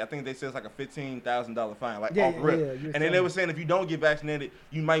vaccinated, I think they said it's like a $15,000 fine, like Yeah, off rip. yeah, you're And then telling they me. were saying if you don't get vaccinated,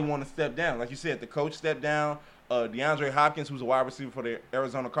 you might want to step down. Like you said, the coach stepped down. DeAndre Hopkins, who's a wide receiver for the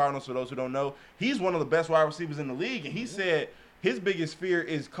Arizona Cardinals, for those who don't know, he's one of the best wide receivers in the league, and he said his biggest fear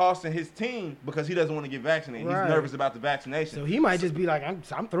is costing his team because he doesn't want to get vaccinated. Right. He's nervous about the vaccination. So he might just be like,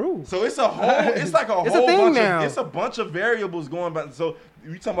 I'm through. So it's a whole, it's like a It's a whole thing bunch now. of, it's a bunch of variables going back. So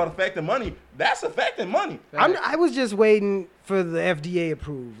you talking about affecting money? That's affecting money. I was just waiting for the FDA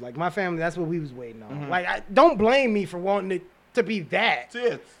approved. Like my family, that's what we was waiting on. Mm-hmm. Like, don't blame me for wanting it to be that. So yeah,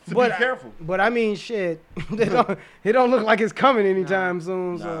 to But be careful. But I mean, shit, it don't look like it's coming anytime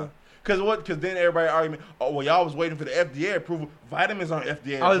soon. Nah. So Because then everybody argument, oh, well, y'all was waiting for the FDA approval. Vitamins aren't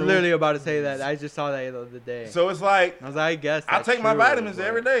FDA I was approved. literally about to say that. I just saw that the other day. So it's like, I was like, I guess I that's take my true, vitamins but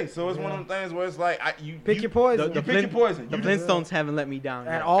every day. So it's one of them things where it's like, pick your poison. You pick your poison. The You Flintstones haven't let me down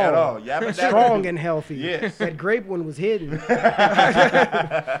at yet. all. At all. Yeah, but that- Strong and healthy. Yes. That grape one was hidden.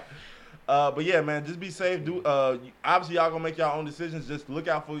 But yeah, man, just be safe. Obviously, y'all gonna make y'all own decisions. Just look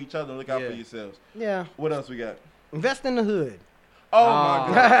out for each other and look out for Yeah. yourselves. Yeah. What else we got? Invest in the hood. Oh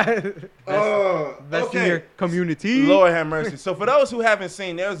my God. Invest in your community. Lord have mercy. So for those who haven't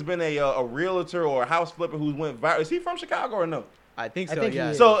seen, there's been a realtor or a house flipper who went viral. Is he from Chicago or no? I think so. I think he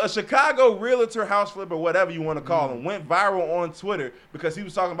Yeah. is. So a Chicago realtor, house flipper, whatever you want to call Mm-hmm. him, went viral on Twitter because he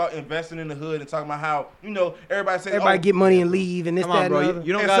was talking about investing in the hood and talking about how, everybody says, Everybody get money and leave and this, Come that, on, bro. and You, the other.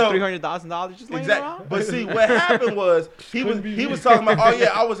 you don't And got so- $300,000 just laying Exactly. around? But see, what happened was he was talking about, oh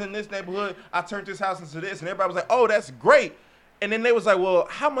yeah, I was in this neighborhood, I turned this house into this, and everybody was like, oh, that's great. And then they was like, well,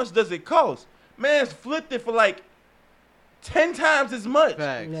 how much does it cost? Man's flipped it for like 10 times as much.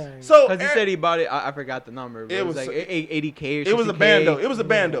 Facts. Yeah. So Because he said he bought it. I forgot the number. But It it was was- like 80K or 60K. it was a bando. It was a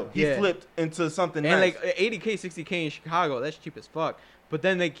bando. He Yeah. flipped into something And nice. like 80K, 60K in Chicago, that's cheap as fuck. But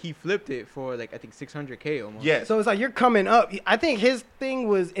then like he flipped it for like I think 600K almost. Yes. So it's like you're coming up. I think his thing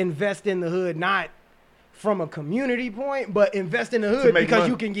was invest in the hood, not from a community point, but invest in the hood make because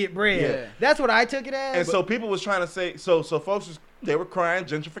money. you can get bread. Yeah. That's what I took it as. And so people was trying to say, so folks they were crying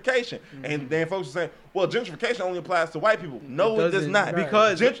gentrification, and then folks were saying, well, gentrification only applies to white people. No, it does doesn't, not.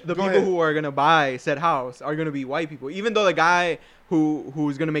 because Gent- the go people ahead. who are gonna buy said house are gonna be white people. Even though the guy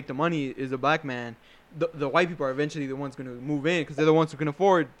who's gonna make the money is a black man, the white people are eventually the ones gonna move in because they're the ones who can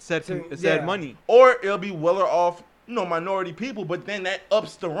afford said Yeah. money. Or it'll be weller off, minority people, but then that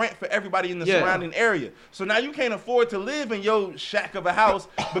ups the rent for everybody in the Yeah. surrounding area. So now you can't afford to live in your shack of a house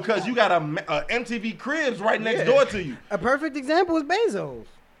because you got a MTV Cribs right next Yeah. door to you. a perfect example is Bezos.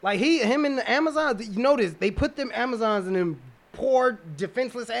 Like him and the Amazon. You notice they put them Amazons in them poor,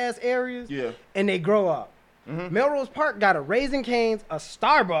 defenseless ass areas. Yeah. And they grow up. Melrose Park got a Raising Cane's, a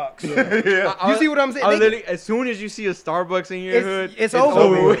Starbucks. Yeah. You see what I'm saying? I They- literally, as soon as you see a Starbucks in your hood, it's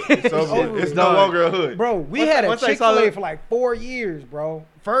over with. It's over over with. with. It's no Done. longer a hood. Bro, we Once had I- a once I saw Chick-fil-A the- for like 4 years, bro.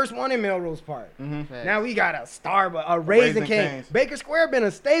 First one in Melrose Park. Facts. Now we got a Starbucks, a Raising Raising Cane. Cane's. Baker Square been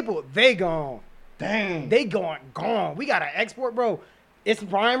a staple. They gone. Dang. They gone. We got to export, bro. It's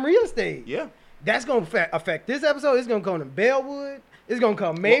prime real estate. Yeah. That's going to affect this episode. It's going to come to Bellwood. It's going to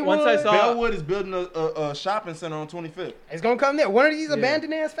come Maywood. Once I saw- Bellwood is building a shopping center on 25th. It's going to come there. One of these Yeah.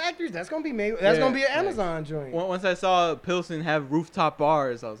 abandoned ass factories, that's going to be Maywood. That's Yeah. going to be an Yeah. Amazon joint. Once I saw Pilsen have rooftop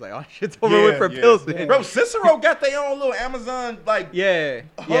bars, I was like, oh, shit's over with for yeah. Pilsen. Bro, Cicero got their own little Amazon Yeah,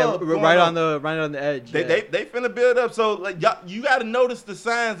 Hub going right on. on the edge. They finna build up. So like y'all, you got to notice the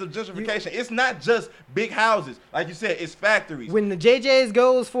signs of gentrification. It's not just big houses, like you said. It's factories. When the JJ's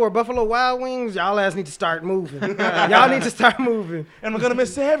goes for Buffalo Wild Wings, y'all ass need to start moving. Y'all need to start moving. And we're gonna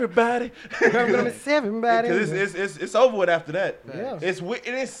miss everybody. I'm gonna miss everybody. Because it's over with after that. Yeah. And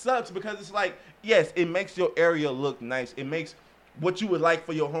it sucks because it's like, yes, it makes your area look nice. It makes what you would like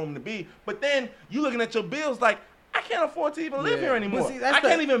for your home to be. But then you looking at your bills like, I can't afford to even live Yeah. here anymore. Well, see, that's I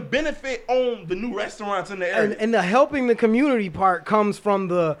can't even benefit on the new restaurants in the area. And the helping the community part comes from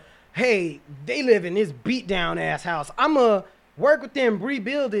the, hey, they live in this beat down ass house. I'ma work with them,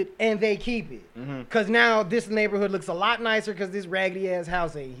 rebuild it, and they keep it. Cause now this neighborhood looks a lot nicer because this raggedy ass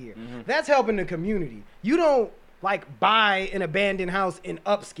house ain't here. That's helping the community. You don't like buy an abandoned house and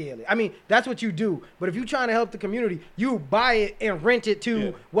upscale it. I mean, that's what you do. But if you're trying to help the community, you buy it and rent it to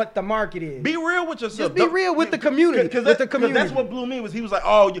Yeah. what the market is. Be real with yourself. Just be real with the community, Because with the community. that's what blew me was he was like,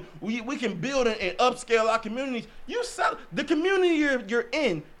 oh, we can build and upscale our communities. You sell the community you're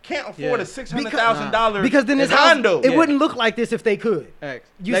in can't afford Yeah. a $600,000 Because then this house, condo. it wouldn't look like this if they could. X.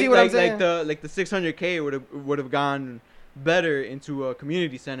 You see what I'm saying? Like the 600K would have gone better into a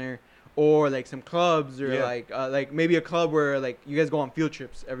community center or like some clubs or Yeah. like maybe a club where like you guys go on field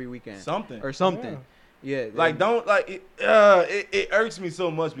trips every weekend. Something. Or something. Yeah. Like don't like it irks me so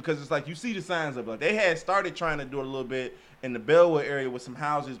much because it's like you see the signs of like they had started trying to do it a little bit in the Bellwood area with some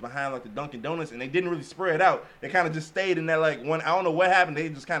houses behind like the Dunkin' Donuts and they didn't really spread out. They kind of just stayed in that like one. I don't know what happened. They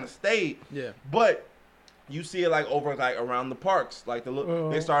just kind of stayed. Yeah. But you see it like over like around the parks. Like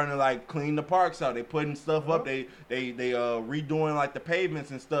they're starting to like clean the parks out. They putting stuff up. They redoing like the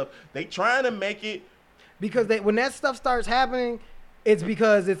pavements and stuff. They trying to make it. Because when that stuff starts happening, it's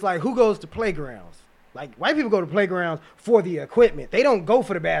because it's like who goes to playgrounds? Like white people go to playgrounds for the equipment. They don't go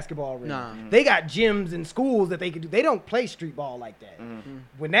for the basketball ring. Nah. They got gyms and schools that they can do. They don't play street ball like that.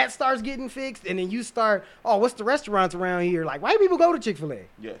 When that starts getting fixed, and then you start, oh, what's the restaurants around here? Like white people go to Chick-fil-A.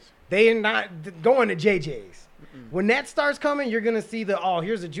 Yes. They are not going to JJ's. When that starts coming, you're gonna see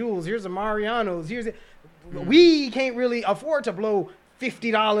here's a Jules, here's a Mariano's, we can't really afford to blow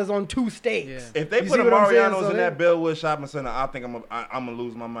 $50 on 2 steaks. Yeah. If they You put see a what I'm saying? Mariano's So in they- that Bellwood shopping center, I think I'm gonna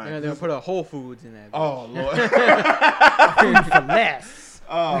lose my mind. They're gonna put a Whole Foods in that. Oh Lord. Food for less.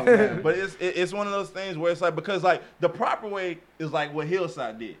 Oh man, but it's one of those things where it's like because like the proper way is like what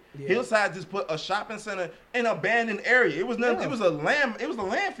Hillside did. Yeah. Hillside just put a shopping center in an abandoned area. It was nothing. Yeah. It was a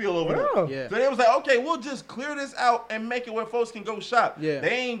landfill over Yeah. there. Yeah. So they was like, okay, we'll just clear this out and make it where folks can go shop. Yeah.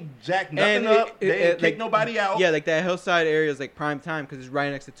 They ain't jacked nothing And up. They ain't kick like, nobody out. Yeah, like that Hillside area is like prime time because it's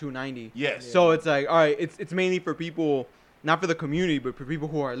right next to 290. Yes. So it's like, all right, it's mainly for people not for the community, but for people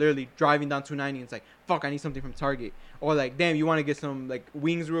who are literally driving down 290 and it's like, fuck, I need something from Target. Or like, damn, you want to get some like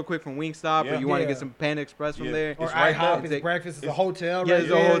wings real quick from Wingstop, or you want to get some Panda Express from there. Or It's right IHOP, there. it's breakfast, it's a hotel. Yeah, right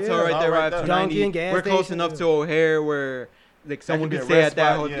there's a there, hotel right there, right after Dunkin', 290. gas We're close station, enough to O'Hare where like someone could could be a stay rest at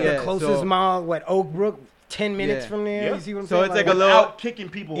that spot, hotel. yeah. The closest mall, Oak Brook, 10 minutes Yeah. from there. Yeah. You see what I'm So saying? it's like a little- Without kicking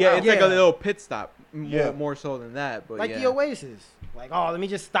people Yeah, out. it's like a Yeah. little pit stop, Yeah. more so than that. But like yeah. the Oasis. Like, oh, let me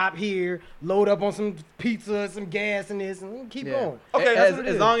just stop here, load up on some pizza, some gas, and this, and keep going. Okay, that's as, what it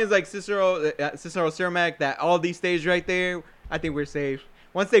as is. long as like Cicero Cermak, that Aldi stays right there, I think we're safe.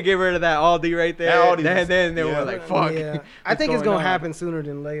 Once they get rid of that Aldi right there, That Aldi's then yeah. we're like, fuck. Yeah. I what's think it's going gonna on? happen sooner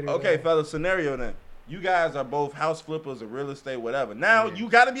than later. Okay, though. fellas, scenario then. You guys are both house flippers or real estate, whatever. Now, you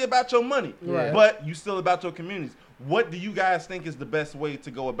got to be about your money, Right. but you still about your communities. What do you guys think is the best way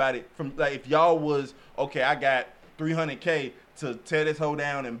to go about it? From like, if y'all was, okay, I got $300K to tear this hoe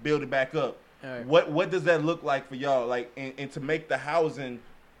down and build it back up. All right. What does that look like for y'all? Like, and to make the housing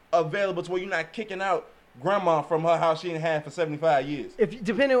available to where you're not kicking out grandma from her house she didn't have for 75 years. If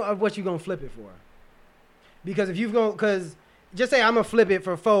depending on what you're gonna flip it for, because if you've gonna, because just say I'm gonna flip it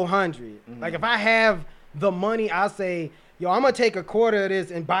for 400. Like if I have the money, I'll say, yo, I'm gonna take a quarter of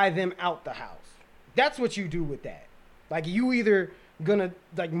this and buy them out the house. That's what you do with that. Like you either gonna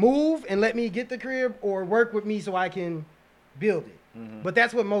like move and let me get the crib, or work with me so I can build it. But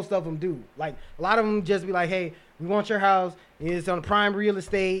that's what most of them do. Like a lot of them just be like, hey, we want your house. It's on prime real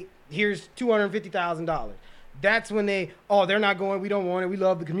estate. Here's $250,000. That's when they're not going. We don't want it. We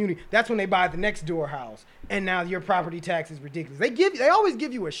love the community. That's when they buy the next door house, and now your property tax is ridiculous. They always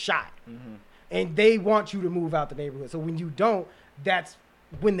give you a shot, and they want you to move out the neighborhood. So when you don't, that's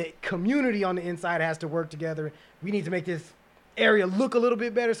when the community on the inside has to work together. We need to make this area look a little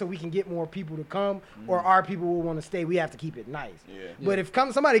bit better so we can get more people to come, or our people will want to stay. We have to keep it nice. Yeah. But if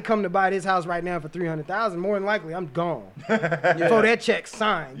somebody come to buy this house right now for $300,000, more than likely I'm gone before that check's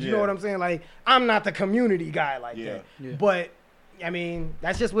signed. You know Yeah. what I'm saying? Like I'm not the community guy like Yeah. that. Yeah. But I mean,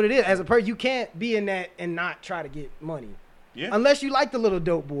 that's just what it is. As a person, you can't be in that and not try to get money. Yeah. Unless you like the little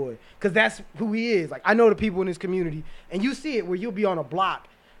dope boy, because that's who he is. Like I know the people in this community, and you see it where you'll be on a block,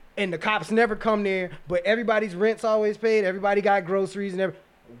 and the cops never come there, but everybody's rent's always paid. Everybody got groceries and everything.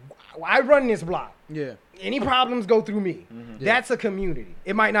 I run this block. Yeah. Any problems go through me. Yeah. That's a community.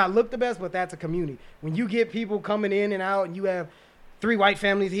 It might not look the best, but that's a community. When you get people coming in and out, and you have 3 white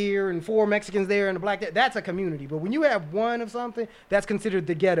families here and 4 Mexicans there and a black there, that's a community. But when you have one of something, that's considered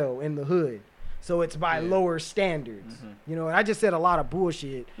the ghetto in the hood. So it's by lower standards. You know, and I just said a lot of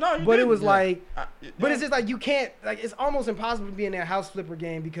bullshit. No, you but it didn't. was Yeah. like, Yeah. but it's just like you can't, like it's almost impossible to be in that house flipper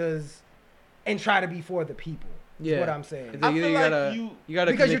game and try to be for the people. Yeah. Is what I'm saying. It's I like feel you like gotta, you- you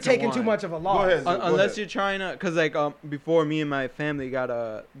gotta Because commit you're to taking one. too much of a Go loss. ahead. Unless you're trying to, cause like before me and my family got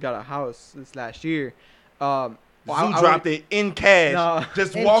a house this last year, Zoo dropped it in cash. No.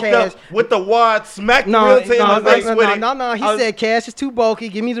 Just In walked cash. up with the wad, smacked the No, real estate in the face with it. no. He I was- said cash is too bulky.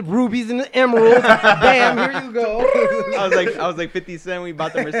 Give me the rubies and the emeralds. Bam, here you go. I was like 50 Cent. We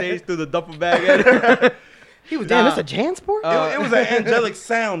bought the Mercedes through the duffel bag. At it. He was damn. Nah. This a Jansport. It was an angelic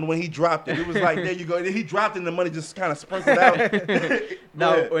sound when he dropped it. It was like, there you go. And then he dropped it and the money just kind of sprinkled out.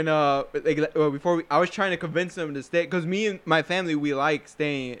 No, when I was trying to convince them to stay, cause me and my family, we like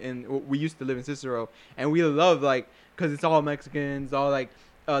staying, and we used to live in Cicero, and we love like, cause it's all Mexicans, all like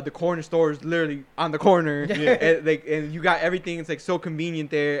the corner store is literally on the corner, and you got everything. It's like so convenient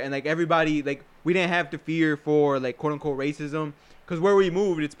there, and like everybody, like we didn't have to fear for like quote unquote racism, cause where we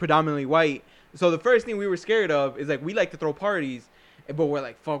moved, it's predominantly white. So the first thing we were scared of is like we like to throw parties, but we're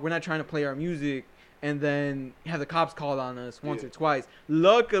like, fuck, we're not trying to play our music and then have the cops called on us once or twice.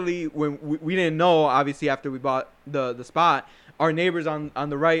 Luckily, when we didn't know, obviously after we bought the spot, our neighbors on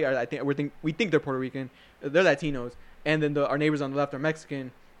the right are, we think they're Puerto Rican, they're Latinos, and then our neighbors on the left are Mexican,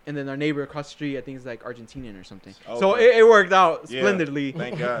 and then our neighbor across the street I think is like Argentinian or something. Okay. So it worked out Yeah, splendidly.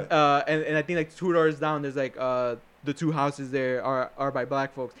 thank God. And I think like 2 doors down there's like the 2 houses there are by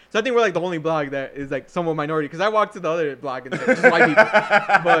black folks. So I think we're like the only block that is like somewhat minority. Because I walked to the other block and it's like, just white people.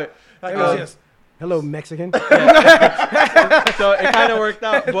 But It was just, hello, Mexican. so it kind of worked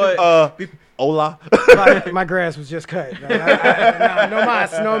out. But Hola. my grass was just cut.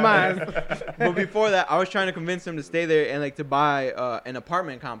 No mas. but before that, I was trying to convince them to stay there and like to buy an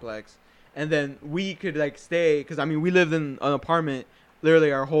apartment complex, and then we could like stay. Because I mean, we lived in an apartment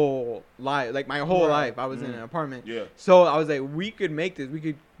literally our whole life, like my whole Right. life. I was in an apartment. Yeah. So I was like, we could make this. We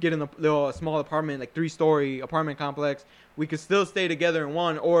could get in a little small apartment, like 3-story apartment complex. We could still stay together in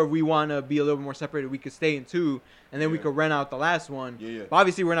one, or if we want to be a little bit more separated, we could stay in 2, and then we Yeah. could rent out the last one. Yeah. But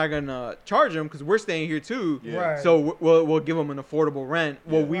obviously, we're not gonna charge them because we're staying here too. Yeah. Right. So we'll give them an affordable rent.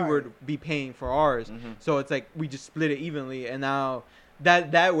 What Yeah. we Right. would be paying for ours. Mhm. So it's like we just split it evenly, and now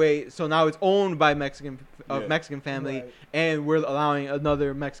that way. So now it's owned by Mexican Yeah. Mexican family, Right. and we're allowing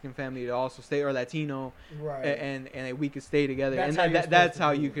another Mexican family to also stay, or Latino, Right. and we could stay together. That's and how and you're that's supposed to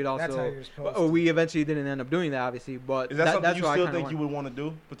how do you it. could also. That's how you're supposed But to. we eventually didn't end up doing that, obviously. But Is that something that's you what I still kinda think you want. would want to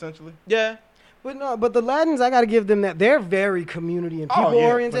do potentially? Yeah. But the Latins, I gotta give them that. They're very community and Oh, people yeah,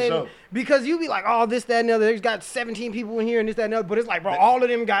 for oriented. sure. Because you be like, oh, this, that, and the other. There's got 17 people in here and this, that, and the other. But it's like, bro, all of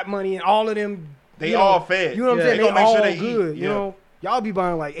them got money and all of them. They you know, all fed. You know what Yeah. I'm saying? They They, gonna make all sure they eat. good. You Yeah. know, y'all be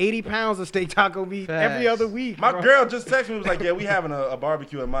buying like 80 pounds of steak taco meat every Facts. other week. My bro. girl just texted me, was like, yeah, we having a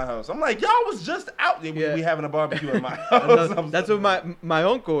barbecue at my house. I'm like, y'all was just out there. Yeah. We having a barbecue at my And house. that's what my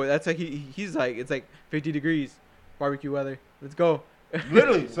uncle. That's like he's like, it's like 50 degrees, barbecue weather. Let's go.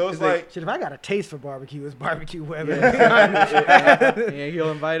 Literally. So it's It's like- like, Shit, if I got a taste for barbecue, it's barbecue weather. Yeah,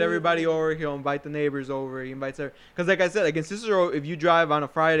 he'll invite everybody over. He'll invite the neighbors over. He invites her because, like I said, like in Cicero, if you drive on a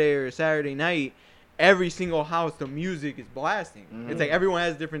Friday or a Saturday night, every single house the music is blasting. It's like everyone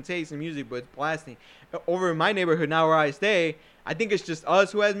has different tastes in music, but it's blasting. Over in my neighborhood now where I stay, I think it's just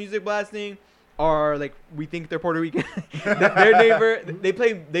us who has music blasting. Or like we think they're Puerto Rican. Their neighbor,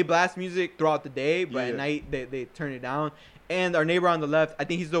 they blast music throughout the day, but Yeah. at night they turn it down. And our neighbor on the left, I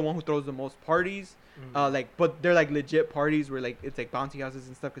think he's the one who throws the most parties. But they're like legit parties where like it's like bouncy houses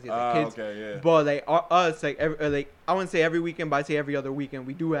and stuff because he has like kids. okay, yeah. But like us, like like I wouldn't say every weekend, but I'd say every other weekend,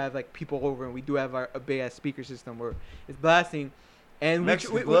 we do have like people over and we do have a big ass speaker system where it's blasting. And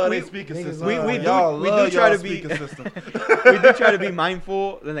Mexicans love we, their speaker niggas system. love- we do- Y'all we do love try y'all to be- speaker system. we do try to be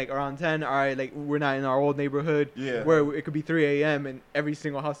mindful. Then like around 10, all right, like we're not in our old neighborhood Yeah. where it could be 3 a.m. and every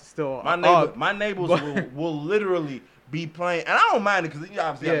single house is still up. My neighbors But- will literally be playing, and I don't mind it because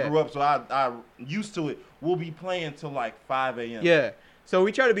obviously I Yeah. grew up, so I used to it. We'll be playing till like 5 a.m. Yeah. So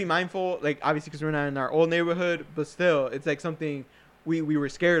we try to be mindful, like obviously because we're not in our old neighborhood, but still, it's like something we were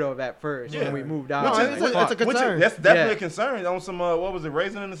scared of at first Yeah. when we moved out. No, Like, it's a fuck. concern. That's definitely Yeah. a concern on some what was it,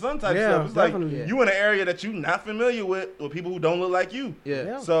 Raisin in the Sun type Yeah, stuff. It's definitely. like you in an area that you're not familiar with people who don't look like you. Yeah.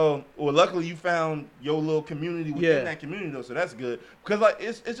 Yeah. So, well, luckily you found your little community within Yeah. that community though, so that's good. Because like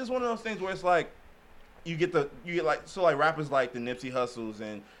it's just one of those things where it's like you get like rappers like the Nipsey Hussles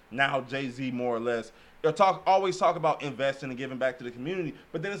and now Jay-Z more or less. They'll always talk about investing and giving back to the community,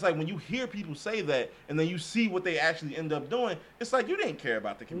 but then it's like when you hear people say that and then you see what they actually end up doing, it's like you didn't care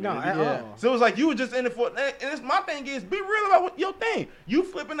about the No, community. at Yeah. all. So it was like you were just in it for, and my thing is, be real about your thing. You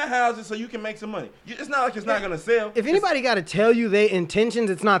flipping the houses so you can make some money. It's not like it's not gonna sell. If anybody got to tell you their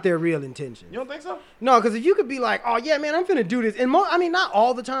intentions, it's not their real intentions. You don't think so? No, because if you could be like, oh yeah, man, I'm finna do this, and I mean, not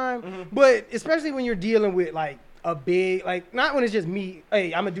all the time, Mm-hmm. but especially when you're dealing with like a big, like not when it's just me, hey,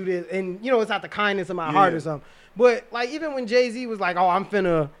 I'm gonna do this, and you know it's out the kindness of my heart Yeah. or something. But like even when Jay-Z was like, oh, I'm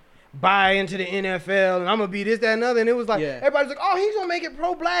finna buy into the NFL and I'm gonna be this, that, and other, and it was like Yeah. everybody's like, oh, he's gonna make it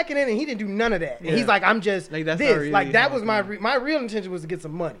pro-black, and then he didn't do none of that. And Yeah. he's like, I'm just Like, that's not this, really like that how was it my came. my real intention was to get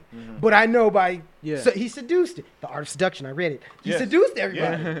some money, Mm-hmm. but I know by Yeah. so he seduced it. The Art of Seduction, I read it. He Yes. seduced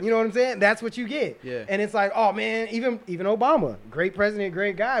everybody. Yeah. You know what I'm saying? That's what you get. Yeah. And it's like, oh man, even Obama, great president,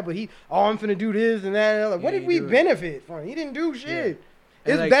 great guy, but I'm finna do this and that. And other. What Yeah, did he we do it. benefit from? He didn't do shit.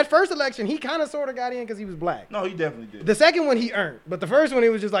 And It's like- that first election, he kind of sort of got in because he was black. No, he definitely did. The second one he earned, but the first one it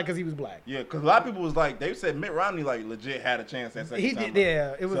was just like because he was black. Yeah, because a lot of people was like, they said Mitt Romney like legit had a chance that second He time. did,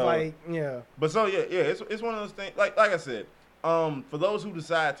 yeah. It was So- like, yeah. But so yeah, it's one of those things. Like I said, for those who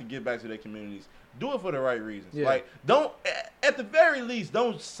decide to give back to their communities, do it for the right reasons. Yeah. Like don't, at the very least,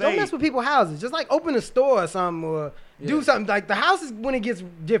 don't say. Don't mess with people's houses. Just like open a store or something, or do Yeah. something. Like the house is when it gets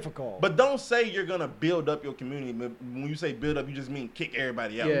difficult. But don't say you're gonna build up your community. When you say build up, you just mean kick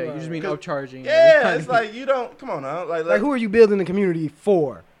everybody out. Yeah, you just mean Because- upcharging. Yeah, everybody. it's like you don't. Come on now, like who are you building the community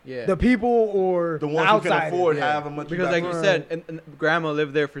for? Yeah. The people or the ones who can outsiders? afford Yeah. however much. Because you like got you to- said, and grandma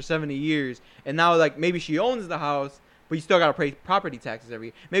lived there for 70 years, and now like maybe she owns the house, but you still gotta pay property taxes every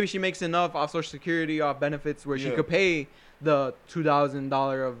year. Maybe she makes enough off Social Security, off benefits, where she Yeah. could pay the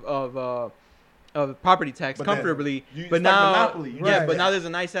 $2,000 of property tax But then comfortably. it's But like now, Monopoly. You yeah, Right. but now there's a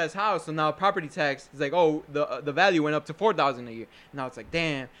nice ass house, so now property tax is like, oh, the value went up to $4,000 a year. Now it's like,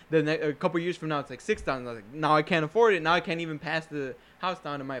 damn. Then a couple years from now, it's like $6,000. Like, now I can't afford it. Now I can't even pass the house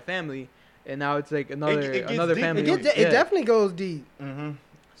down to my family. And now it's like another it gets another deep. family. It Yeah. definitely goes deep. Mhm.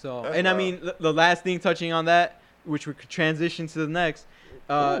 So, That's and I wild. mean, the last thing touching on that, which we could transition to the next,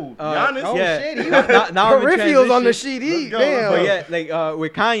 Giannis? Oh yeah. shit, he Now I'm in peripherals on the transition. sheet. Let's go, Damn. But yeah, like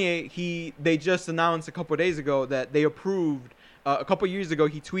with Kanye, they just announced a couple days ago that they approved. A couple years ago,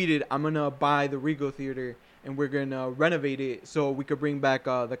 he tweeted, "I'm gonna buy the Regal Theater and we're gonna renovate it so we could bring back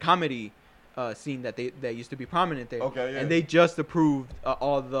the comedy scene that used to be prominent there." Okay, yeah. And they just approved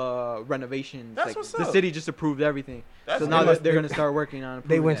all the renovations. That's like, what's the up. city just approved everything. That's So now good. they're gonna start working on.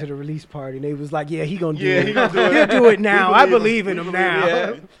 They approving went to that. the release party and they was like, "Yeah, he gonna do Yeah, it. he gonna do it. He'll do it now. We I believe believe in We him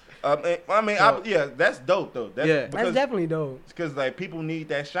believe now." it. Yeah, that's dope though. That's, Yeah. That's definitely dope. because like people need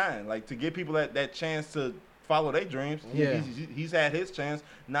that shine, like to give people that chance to follow their dreams. Yeah. He's had his chance.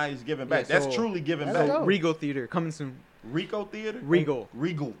 Now he's giving back. Yeah, That's so- truly giving That's back. dope. Regal Theater coming soon. Rico Theater. Regal.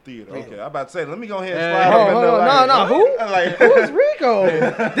 Regal Theater. Regal. Okay, I'm about to say. Let me go ahead and Hey. slide Oh, up in hold there. on. No, like, who? Like, Who's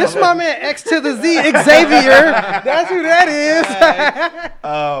Rico? This my man X to the Z, Xavier. That's who that is.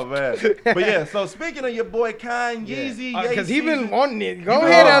 oh man. But yeah. So speaking of your boy Kanye, Yeezy, Because he been Yeezy, wanting it. Go You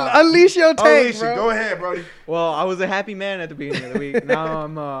ahead know, and unleash your take, Alicia, bro. go ahead, Brody. Well, I was a happy man at the beginning of the week. Now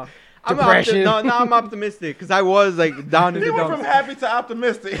I'm Depression. I'm optimistic because I was like down in He the went from dumps. happy to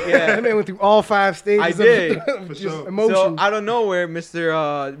optimistic. Yeah. That man went through all 5 stages I did. of For just sure. emotion. So out of nowhere,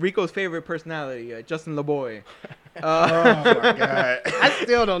 Mr. Rico's favorite personality, Justin LeBoy. Oh my god. I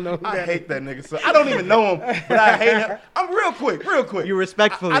still don't know who I that hate that nigga. So I don't even know him, but I hate him. I'm real quick. You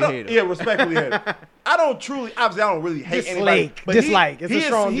respectfully I don't, hate him. Yeah, respectfully hate him. I don't truly, obviously, I don't really hate anybody. Dislike. But Dislike. It's a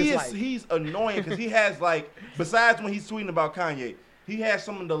strong he dislike. He's annoying because he has like, besides when he's tweeting about Kanye, he has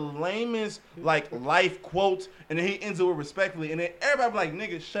some of the lamest like life quotes, and then he ends it with respectfully, and then everybody be like,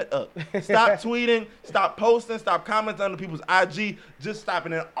 nigga, shut up. Stop tweeting, stop posting, stop commenting on people's IG, just stop.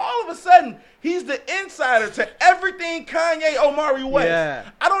 And then all of a sudden, he's the insider to everything Kanye Omari West. Yeah.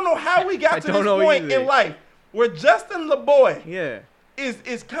 I don't know how we got to don't this know point either. in life where Justin LeBoy Yeah. is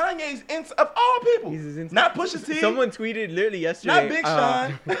Kanye's of all people. He's his ins- Not Pusha T. Someone tweeted literally yesterday. Not Big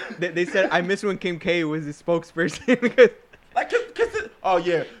Sean. They said, I miss when Kim K was his spokesperson because Like, oh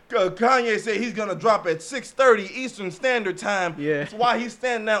yeah, Kanye said he's gonna drop at 6:30 Eastern Standard Time. Yeah. That's why he's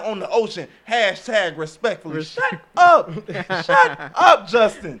standing out on the ocean. Hashtag respectfully. Shut up. Shut up,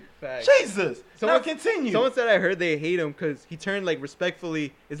 Justin. Facts. Jesus. Someone- Now continue. someone said I heard they hate him because he turned like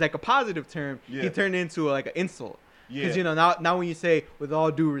respectfully is like a positive term. Yeah. He turned into like an insult. Because Yeah. now when you say with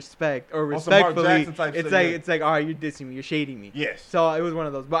all due respect or On some Mark respectfully, Jackson type it's shit, like yeah. it's like all right, you're dissing me, you're shading me. Yes. So it was one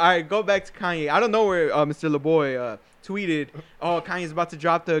of those. But all right, go back to Kanye. I don't know where Mr. LeBoy tweeted, "Oh, Kanye's about to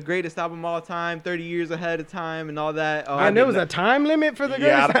drop the greatest album of all time, 30 years ahead of time, and all that." And there was a time limit for the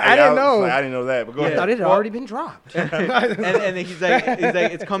yeah, greatest. I didn't know. I didn't know that. But go Yeah. I ahead. thought it had Well- already been dropped. and then he's like,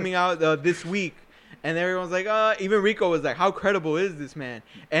 it's coming out this week. And everyone's like, even Rico was like, how credible is this man?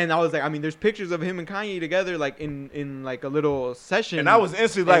 And I was like, I mean, there's pictures of him and Kanye together, like in like a little session. And I was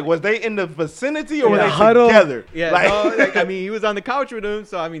instantly like, And- was they in the vicinity or were In they a huddle? together? Yeah, Like, I mean, he was on the couch with him,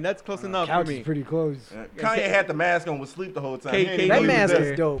 so I mean, that's close enough Couch for is me. pretty close. Kanye had the mask on, was asleep the whole time. K- He didn't K- know That he was mask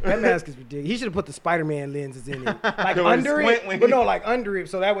there. is dope. That mask is ridiculous. He should have put the Spider-Man lenses in it, like When he under squint it, when but he- no, like under it,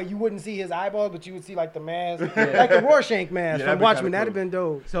 so that way you wouldn't see his eyeballs, but you would see like the mask, like the Rorschach mask Yeah, that'd from be Watchmen. kinda That'd have cool. been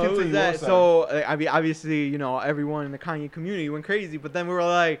dope. So it was Continue, that. I'm So I mean, obviously, you know, everyone in the Kanye community went crazy, but then we were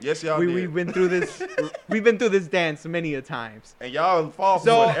like, Yes, y'all we've did. been through this, we've been through this dance many a times. And y'all fall for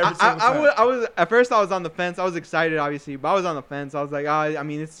So it every single time. I was at first I was on the fence. I was excited, obviously, but I was on the fence. I was like, I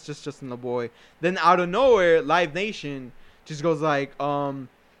mean, it's just Justin LeBoy. Then out of nowhere, Live Nation just goes like,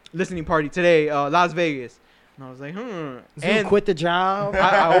 listening party today, Las Vegas, and I was like, Zoo and quit the job.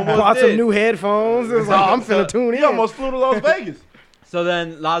 I almost bought some did. new headphones. It was like, I'm finna tune in. He almost flew to Las Vegas. So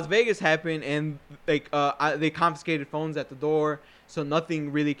then Las Vegas happened, and like they confiscated phones at the door, so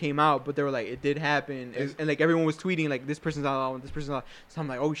nothing really came out. But they were like, it did happen, and like everyone was tweeting like, this person's not allowed, this person's not. So I'm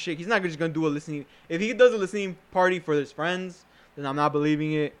like, oh shit, he's not just gonna do a listening. If he does a listening party for his friends, then I'm not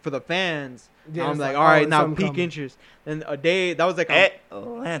believing it. For the fans, Yeah, I'm it's like, like, all right, oh, now something peak coming. interest. Then a day that was like a,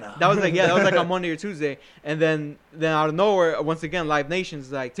 Atlanta. that was like that was like on Monday or Tuesday, and then out of nowhere, once again, Live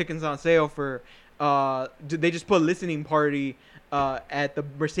Nation's like tickets on sale for. They just put a listening party. At the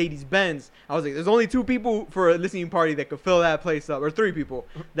Mercedes-Benz, I was like, there's only 2 people for a listening party that could fill that place up, or 3 people.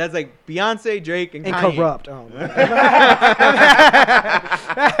 That's like Beyonce, Drake, and And Kanye. corrupt. Oh, man.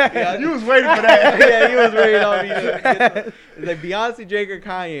 Yeah, You was waiting for that. yeah, he was waiting on me. It's like Beyonce, Drake, or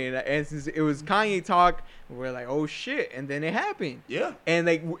Kanye, and since it was Kanye talk, we're like, oh shit, and then it happened. Yeah. And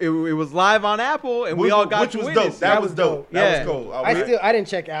like it was live on Apple, and we Which- all got which to was witness dope. That was dope. Yeah. That was cool. I didn't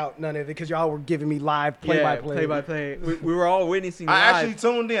check out none of it because y'all were giving me live play-by-play. play-by-play. We were all witnessing I live. actually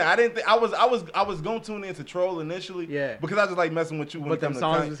tuned in. I didn't think I was gonna tune in to troll initially. Yeah. Because I just like messing with you when but it them comes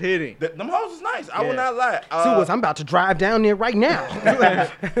songs to was Kanye. hitting. Them hoes was nice. I will Yeah. not lie. I'm about to drive down there right now.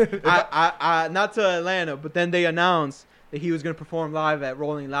 I not to Atlanta, but then they announced that he was gonna perform live at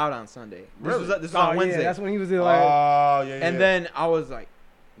Rolling Loud on Sunday. Really? This was on Wednesday. Yeah, that's when he was like. Oh, yeah. And then I was like,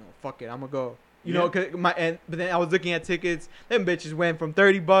 no, fuck it, I'm gonna go. You know, but then I was looking at tickets. Them bitches went from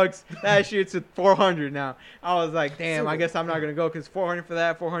 $30 last year to $400 now. I was like, damn, I guess I'm not gonna go because $400 for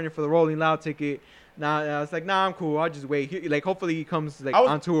that, $400 for the Rolling Loud ticket. Nah, I was like, nah, I'm cool. I'll just wait. Like, hopefully he comes like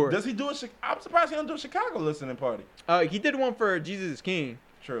on tour. Does he do it? I'm surprised he don't do a Chicago listening party. He did one for Jesus is King.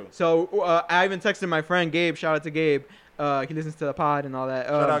 True. So I even texted my friend Gabe. Shout out to Gabe. He listens to the pod and all that.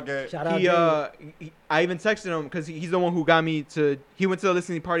 Shout out, Gabe. Shout out, Gabe. I even texted him because he's the one who got me to. He went to the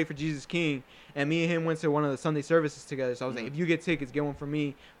listening party for Jesus King, and me and him went to one of the Sunday services together. So I was like, if you get tickets, get one for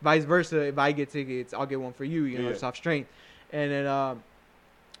me. Vice versa, if I get tickets, I'll get one for you. You know, just off strength. And then,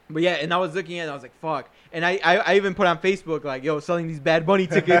 but yeah, and I was looking at it, I was like, fuck. And I even put on Facebook like, yo, selling these Bad Bunny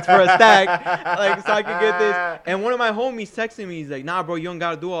tickets for a stack, like so I could get this. And one of my homies texted me, he's like, nah, bro, you don't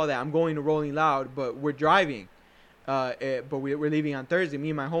gotta do all that. I'm going to Rolling Loud, but we're driving. But we're leaving on Thursday.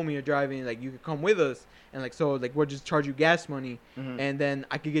 Me and my homie are driving. Like, you could come with us, and like so, like we'll just charge you gas money, and then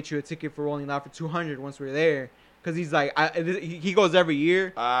I could get you a ticket for Rolling Loud for $200 once we're there. Cause he's like, he goes every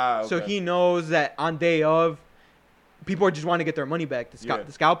year, okay. So he knows that on day of, people are just want to get their money back. The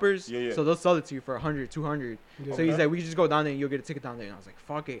scalpers, so they'll sell it to you for $100, $200. Yeah. So he's like, we can just go down there and you'll get a ticket down there. And I was like,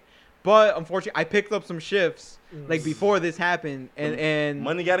 fuck it. But unfortunately, I picked up some shifts like before this happened, and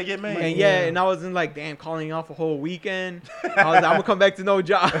money gotta get made. And and I was in like, damn, calling off a whole weekend. I was like, I'm gonna come back to no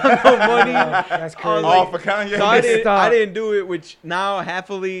job, no money. That's crazy. All for Kanye. So I didn't do it. Which now,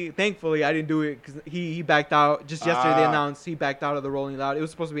 thankfully, I didn't do it because he backed out. Just yesterday, they announced he backed out of the Rolling Loud. It was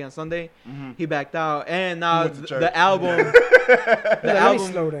supposed to be on Sunday. He backed out, and now the album, the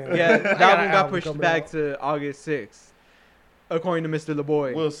album got pushed back to August 6th. According to Mr.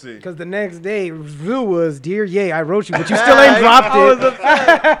 LeBoy. We'll see. Because the next day, review was, Dear Ye, I wrote you, but you still ain't dropped it. I was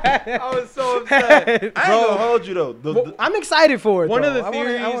upset. I was so upset. I ain't gonna hold you, though. I'm excited for it, One of the I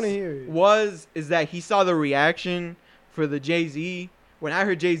theories wanna hear it. is that he saw the reaction for the Jay-Z. When I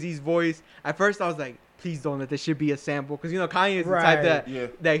heard Jay-Z's voice, at first I was like, please don't let this shit be a sample. Because, you know, Kanye is the type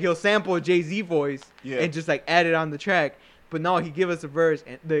that he'll sample a Jay-Z voice and just, like, add it on the track. But no, he give us a verse,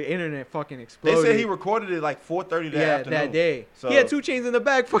 and the internet fucking exploded. They said he recorded it like 4:30 that afternoon. That day. So he had 2 Chainz in the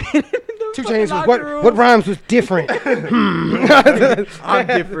back. 2 Chainz was what rhymes was different. I'm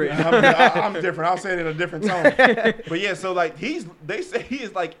different. I'm different. I'll say it in a different tone. But yeah, so like they say he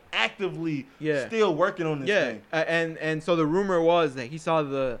is like actively still working on this thing. And so the rumor was that he saw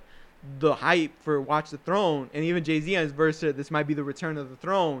the hype for Watch the Throne, and even Jay-Z on his verse said this might be the return of the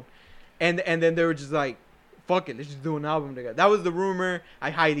throne, and then they were just like, fuck it, let's just do an album together. That was the rumor. I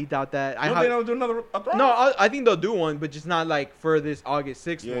highly doubt that. They don't do another Throne? No, I think they'll do one, but just not like for this August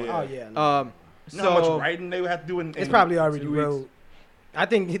 6th one. Oh yeah. No. You know how much writing they would have to do in it's probably already wrote. I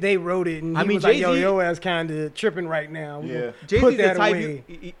think they wrote it, and he was like, yo ass kind of tripping right now. Yeah. Jay-Z's the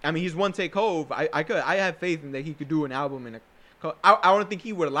type. He's one take Hove. I have faith in that he could do an album in a. I don't think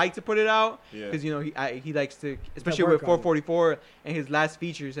he would like to put it out because you know he likes to, especially with 444 and his last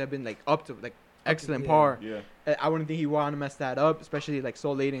features have been like up to like excellent par. Yeah. I wouldn't think he want to mess that up, especially like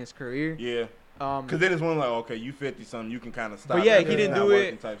so late in his career. Yeah. Because then it's one like, okay, you 50 something, you can kind of stop. But yeah, he didn't do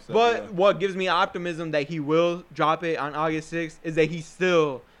it. But what gives me optimism that he will drop it on August 6th is that he's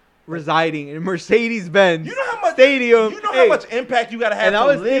still residing in Mercedes-Benz stadium. You know how much impact you gotta have to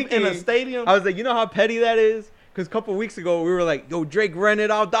live in a stadium. I was like, you know how petty that is. Because a couple weeks ago, we were like, yo, Drake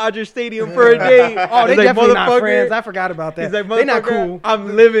rented out Dodger Stadium for a day. Oh, they definitely not friends. I forgot about that. He's like, they not cool.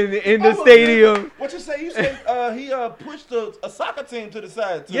 I'm living in the stadium. What you say? You said he pushed a soccer team to the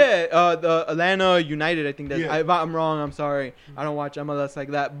side, too. Yeah, the Atlanta United, I think that's. If I'm wrong, I'm sorry. I don't watch MLS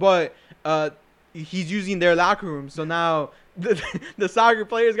like that. But he's using their locker room. So now the soccer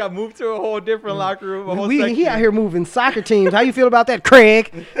players got moved to a whole different locker room. He out here moving soccer teams. How you feel about that, Craig?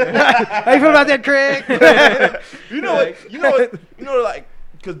 How you feel about that, Craig? You know, like,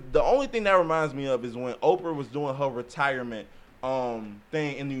 because the only thing that reminds me of is when Oprah was doing her retirement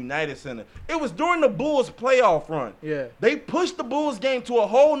thing in the United Center. It was during the Bulls playoff run. Yeah. They pushed the Bulls game to a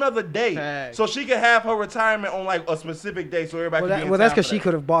whole nother day so she could have her retirement on like a specific day so everybody could be in Well, that's because she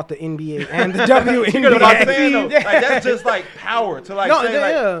could have bought the NBA and the WNBA. Like, that's just like power to like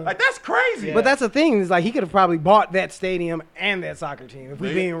like that's crazy. Yeah. But that's the thing is like he could have probably bought that stadium and that soccer team if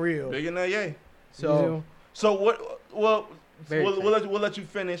we're being real. Big in that, yeah. So what? Well. We'll let you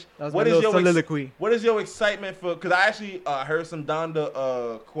finish. What is your soliloquy? What is your excitement for? Because I actually heard some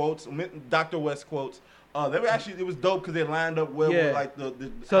Donda quotes, Dr. West quotes. They were actually it was dope because they lined up well with like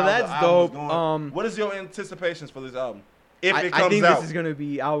the so that's dope. What is your anticipations for this album? If it comes out, I think this is gonna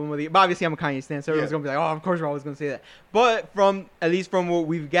be album of the year. But obviously, I'm a Kanye stan, so everyone's gonna be like, "Oh, of course, we're always gonna say that." But at least from what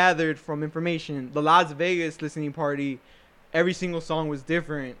we've gathered from information, the Las Vegas listening party every single song was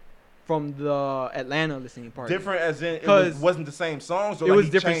different from the Atlanta listening party. Different as in wasn't the same songs. Or It like was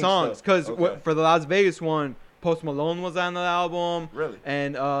he different changed songs stuff? because for the Las Vegas one, Post Malone was on the album. Really?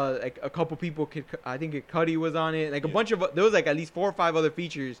 And like a couple people, I think Kid Cudi was on it. Like a Yeah. bunch of there was like at least 4 or 5 other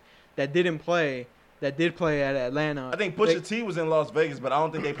features that did play at Atlanta. I think Pusha T was in Las Vegas, but I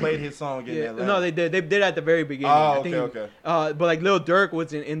don't think they played his song in Atlanta. No, they did. They did at the very beginning. Oh, I think okay. But like Lil Durk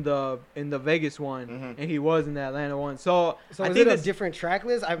was in the Vegas one, Mhm. and he was in the Atlanta one. So So I is think it a that's- different track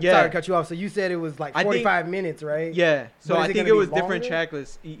list? I'm Yeah. sorry to cut you off. So you said it was like I think- 45 minutes, right? Yeah, so But is I it think gonna it was be different longer? track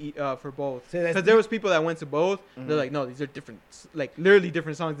lists for both. So that's- Because there was people that went to both. Mhm. They're like, no, these are different, like literally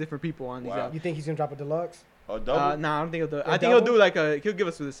different songs, different people on these Wow. albums. You think he's gonna drop a deluxe? Or double? Nah, I don't think he'll do. A I think he'll double? do like he'll give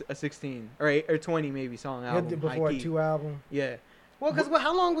us a 16 or 8 or 20 maybe song He'll album. do before a high-key. 2 album. Yeah, Well, because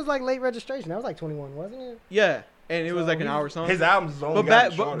how long was like late registration? That was like 21, wasn't it? yeah, and it was So like an he's- hour song. His albums is only But gotten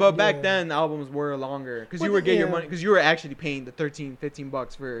back, shorter. but back Yeah. then albums were longer because Well, you were getting your yeah. money because you were actually paying the 13, 15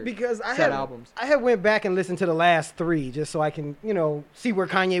 bucks for Because I set had albums. I had went back and listened to the last 3 just so I can see where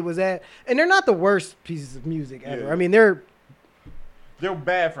Kanye was at, and they're not the worst pieces of music ever. Yeah. I mean they're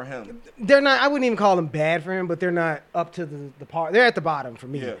bad for him. not. I wouldn't even call them bad for him, but they're not up to the par. They're at the bottom for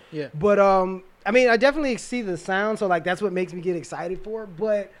me. Yeah. Yeah, But I mean, I definitely see the sound, so like that's what makes me get excited for it.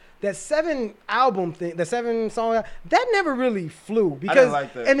 But that 7 album thing, the 7 song, that never really flew because.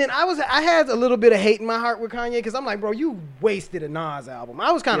 like that. And then I had a little bit of hate in my heart with Kanye because I'm like, bro, you wasted a Nas album.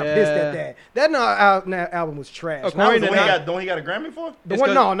 I was kind of pissed at Yeah. that. That Nas album was trash. According And I was to The like, one Nas- don't he got a Grammy for? the It's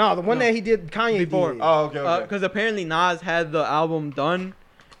one, 'cause- the one no. that he did, Kanye Before. did. Oh, okay. because apparently Nas had the album done,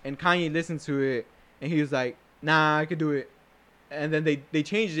 and Kanye listened to it, and he was like, "Nah, I could do it," and then they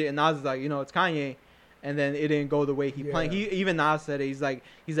changed it, and Nas is like, it's Kanye, and then it didn't go the way he planned. Yeah. He even Nas said it. He's like,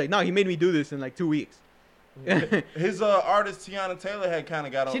 no, he made me do this in like 2 weeks. His artist Tiana Taylor had kind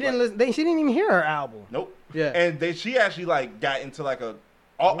of got on. She didn't listen. She didn't even hear her album. Nope. Yeah. And she actually like got into like an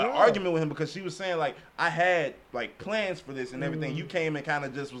argument with him because she was saying like I had like plans for this and everything. You came and kind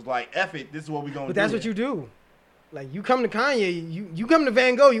of just was like, F it, this is what we gonna do. But that's what you do. Like you come to Kanye, you come to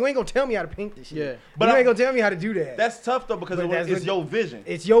Van Gogh, you ain't gonna tell me how to paint this shit. Yeah. But you I- ain't gonna tell me how to do that. That's tough though because But that's it's what- your vision.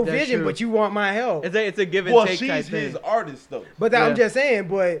 It's your That's vision, true. but you want my help. It's a give and Well, take type she's thing. his artist though. But that, I'm Yeah. just saying.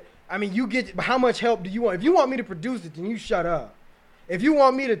 But I mean, you get how much help do you want? If you want me to produce it, then you shut up. If you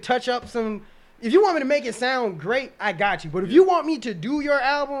want me to touch up some, if you want me to make it sound great, I got you. But if you want me to do your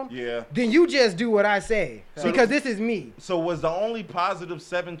album, Yeah. then you just do what I say So- because this is me. So was the only positive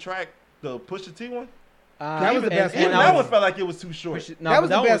 7-track the Pusha T one? That was the best Even one. that one felt like it was too short. No, That but was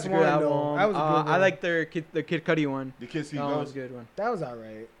the best a good one, album. though. That was a good I one. like the Kid Cudi one. The Kiss He That one was Goes. a good one. That was all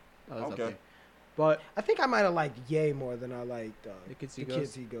right. That was Okay. okay. But I think I might have liked Ye more than I liked The Kids the He Goes?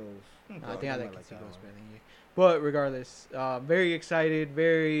 Kids He Goes. I think I I like like Kid that Goes one. better than you. But regardless, very excited,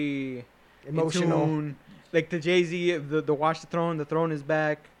 very Emotional. in tune. Like the Jay-Z, the Watch the Throne is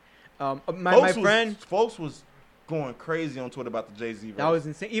back. My friend, folks was going crazy on Twitter about the Jay-Z verse. that was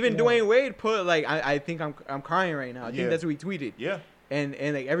insane. Even Yeah. Dwayne Wade put like, I think I'm crying right now. I Yeah. think that's what he tweeted. Yeah. And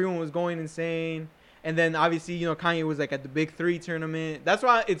like everyone was going insane. And then obviously, Kanye was like at the Big 3 tournament. That's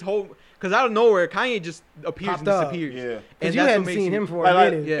why it's because out of nowhere, Kanye just appears and Popped up. disappears. Yeah. Because And you that's hadn't what makes seen you- him for Like, a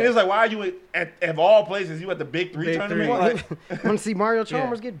minute. Yeah. It was like, why are you at of all places? You at the Big 3 Big tournament? Three. Like, Want to see Mario Yeah.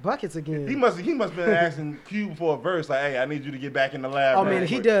 Chalmers get buckets again? he must been asking Cube for a verse. Like, hey, I need you to get back in the lab. Oh real man,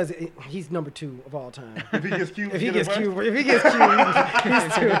 he quick. does. He's number 2 of all time. If he gets Cube, If he get a gets verse? Cube, he's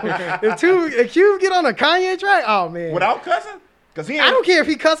 2. If Cube get on a Kanye track, oh man. without cussing, because he ain't. I don't care if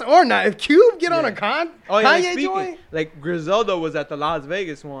he cuss or not. If Cube get on a Oh yeah, like, Kanye speaking, joint, like Griselda was at the Las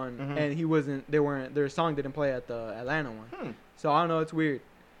Vegas one, Mhm. and he wasn't. Their song didn't play at the Atlanta one. Hmm. So I don't know. It's weird.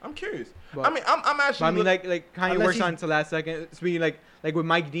 I'm curious. But- I mean, I'm But actually. I mean, like Kanye Unless works he's- on it till last second. Speaking like with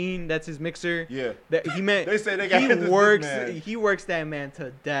Mike Dean, that's his mixer. yeah. That he meant. They say they got he this works. man. He works that man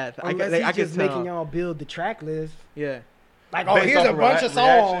to death. unless I he's can just tell. making y'all build the track list. Yeah. Like, Based here's off a of bunch of reaction?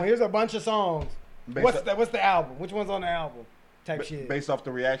 songs. Here's a bunch of songs. Based What's off- the album? Which one's on the album? Type shit. Based off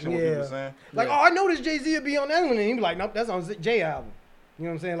the reaction, what Yeah. people were saying. Like, Yeah. oh, I noticed Jay-Z would be on that one, and he'd be like, nope, that's on Jay album. You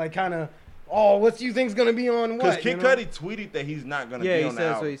know what I'm saying? Like, kind of, oh, what you think's gonna be on Because what? Kid you know? Cudi tweeted that he's not gonna Yeah, be he on the said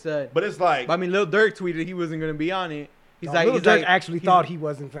that's album. what he said. But it's like, But I mean, Lil Durk tweeted he wasn't gonna be on it. He's No, like, Lil he's Durk like, actually he's- thought he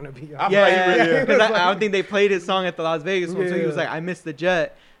wasn't gonna be on. I feel like he Yeah, really is. because I don't think they played his song at the Las Vegas one, so he was Yeah. like, I missed the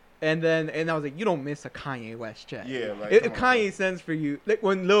jet. And I was like, you don't miss a Kanye West jet. Yeah, like, If come on, Kanye sends for you, like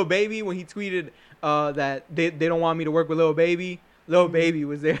when Lil Baby, when he tweeted that they don't want me to work with Lil Baby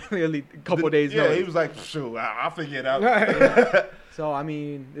was there literally a couple days Yeah, later. he was like, shoot, I'll figure it out. Right. So I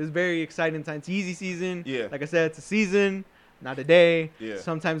mean, it's very exciting time. It's easy season. Yeah. Like I said, it's a season. not a day. Yeah.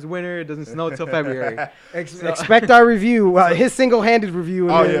 Sometimes winter. It doesn't snow till February. Expect our review, his single-handed review.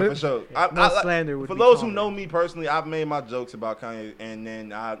 Oh yeah, for sure. No slander would For be those who common. know me personally, I've made my jokes about Kanye, and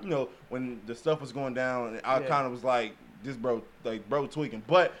then when the stuff was going down, I kind of was like, this bro tweaking.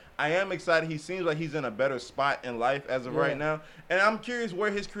 But I am excited. He seems like he's in a better spot in life as of right now, and I'm curious where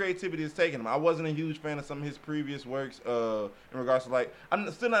his creativity is taking him. I wasn't a huge fan of some of his previous works in regards to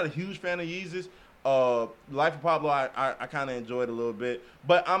I'm still not a huge fan of Yeezus. Life of Pablo, I kind of enjoyed a little bit,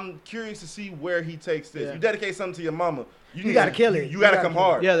 but I'm curious to see where he takes this. Yeah. You dedicate something to your mama, You gotta kill it. You gotta come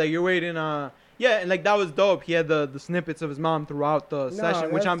hard. Yeah, like you're waiting. Yeah, and like that was dope. He had the snippets of his mom throughout the session,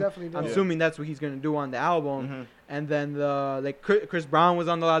 which that's I'm definitely dope. assuming that's what he's gonna do on the album. Mhm. And then Chris Brown was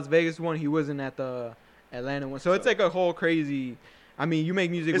on the Las Vegas one. He wasn't at the Atlanta one. So it's like a whole crazy. I mean, you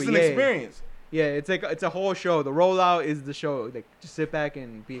make music. It's with an Ye. experience. Yeah, it's a whole show. The rollout is the show. Like, just sit back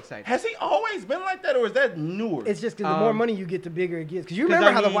and be excited. Has he always been like that, or is that newer? It's just because the more money you get, the bigger it gets. Because you 'cause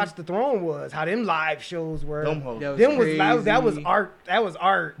remember I how the mean- Watch the Throne was, how them live shows were. Them hoes. That Them was that was crazy. art. That was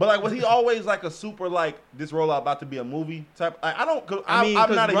art. But like, was he always like a super this rollout about to be a movie type? I don't. I mean, I'm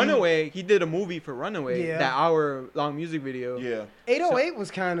because not a Runaway, he did a movie for Runaway, Yeah. that hour-long music video. Yeah. 808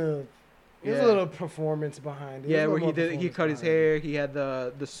 was kind of. There's Yeah. a little performance behind it. Yeah, There's a where little he more did, he cut his performance behind hair. He had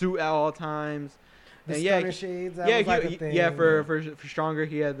the suit at all times. The And stunner shades. That yeah, was like a thing. for Stronger,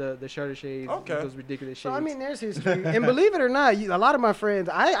 he had the shutter shades. Okay. Those ridiculous shades. So I mean, there's history, and believe it or not, a lot of my friends,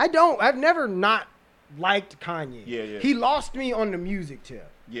 I've never not liked Kanye. Yeah. He lost me on the music tip.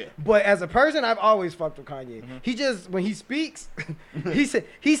 Yeah. But as a person, I've always fucked with Kanye. He just, when he speaks,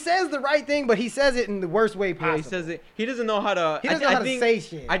 he says the right thing, but he says it in the worst way possible. yeah, he says it. He doesn't know how to. He doesn't know how to say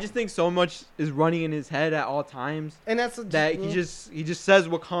shit. I just think so much is running in his head at all times And that's that he just says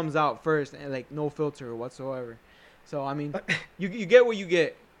what comes out first and like no filter whatsoever. So I mean, you get what you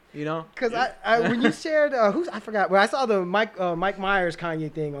get. You know, Because I when you shared I forgot, when I saw the Mike Myers Kanye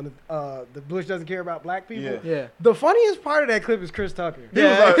thing on the Bush doesn't care about black people. Yeah. yeah. The funniest part of that clip is Chris Tucker.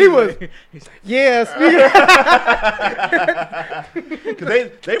 He was He's like, Yeah,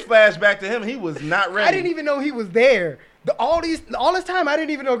 Because they flashed back to him. He was not ready. I didn't even know he was there. All this time, I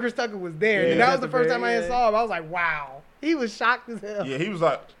didn't even know Chris Tucker was there. Yeah. And that was At the the first very time I end. saw him. I was like, wow. He was shocked as hell. Yeah, he was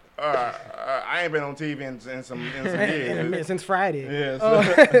like, I ain't been on TV in some years. Since Friday. Yeah. Uh,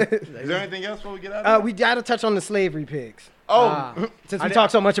 Is there anything else before we get out of here? we got to touch on the slavery pics. Since I we didn't-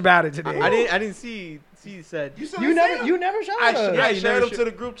 talked so much about it today. I didn't see said. You, still You ain't never, seen you him? never showed I, us. I you shared never him to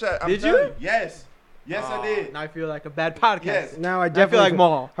the group chat. I'm Did telling you? Yes. Yes, I did. Now I feel like a bad podcast. Yes. Now I I definitely feel like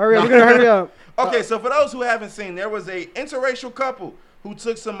Maul. Hurry up, we're gonna hurry up. Okay, so for those who haven't seen, there was a interracial couple who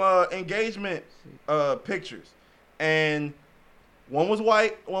took some engagement pictures, and one was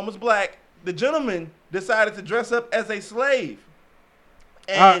white, one was black. The gentleman decided to dress up as a slave,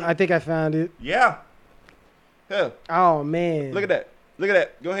 and I think I found it. yeah, Oh man. look at that, look at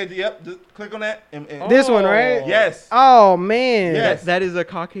that. Go ahead, yep, just click on that. And This one, right? yes, Oh man. Yes. That is a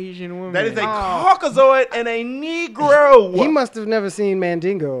Caucasian woman. that is a Oh. Caucasoid and a Negro. He must have never seen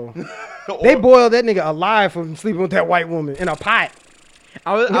Mandingo. Or- They boiled that nigga alive from sleeping with that white woman in a pot.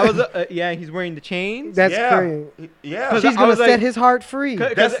 I was yeah. He's wearing the chains. That's yeah, crazy. yeah. She's I gonna was set like- his heart free.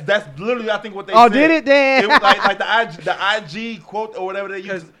 That's literally I think what they Oh, said. did it? Damn. It was like the IG quote or whatever they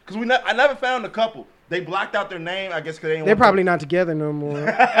used. Because I never found the couple. They blocked out their name, I guess, because they didn't They're want probably not together no more.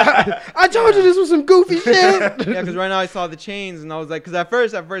 I told you this was some goofy shit. Yeah, because right now I saw the chains and I was like, because at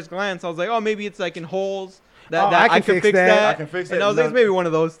first glance I was like, oh, maybe it's like in holes. That I I can could fix that. I can fix And that. I was like, it's maybe one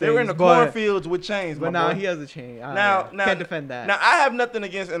of those They things. were in the but, cornfields with chains, But my now boy. he has a chain. I Now, don't know. Can't defend that. Now, I have nothing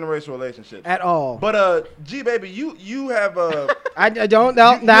against interracial relationships. At all. But, G, baby, you have, I don't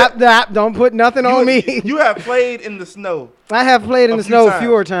don't put nothing on me. You have played in the snow. I have played in a the few snow times.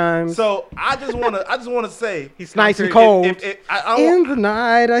 fewer times. So, I just want to say. He's nice and conquered- cold. I In don't, the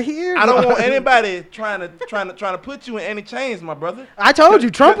night, I hear. I don't want the- anybody trying to put you in any chains, my brother. I told you,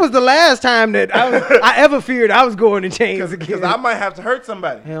 Trump was the last time that I ever feared I was going to chains Because again. I might have to hurt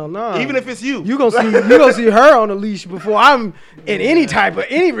somebody. Hell no. Even if it's you. You gonna see her on a leash before I'm in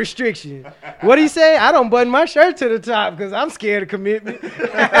any restriction. What do you say? I don't button my shirt to the top because I'm scared of commitment.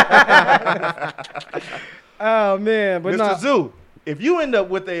 Oh man, but Mr. no. Zoo, if you end up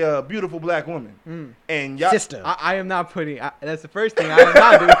with a beautiful black woman and y'all Sister. I am not putting. That's the first thing I am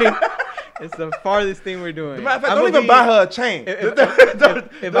not doing. It's the farthest thing we're doing. matter of fact, I'm don't gonna even be- buy her a chain.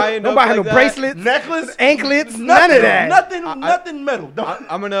 If I end Don't up buy her like no that, bracelets, necklace, anklets, nothing, none of that. Nothing metal.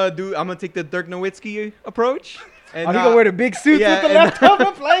 I'm gonna take the Dirk Nowitzki approach. And he gonna wear the big suits with the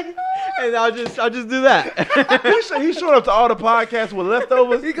leftover plate. And I'll just do that. He showed up to all the podcasts with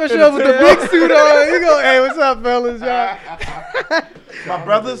leftovers. He gonna show up with the big suit on. He go, hey, what's up, fellas, y'all? My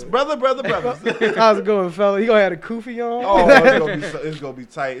brothers. How's it going, fella? He gonna have a kufi on. Oh, it's gonna be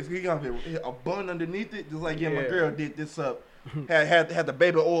tight. It's gonna be a bun underneath it, just like my girl did this up. Had the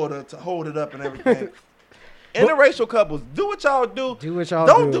baby oil to hold it up and everything. Interracial couples, do what y'all do. Do what y'all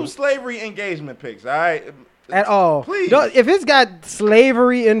Don't do. do slavery engagement pics, all right? At all. Please. If it's got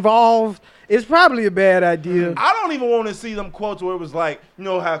slavery involved, it's probably a bad idea. I don't even want to see them quotes where it was like, you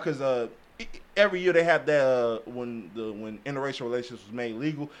know how, because every year they have that when interracial relations was made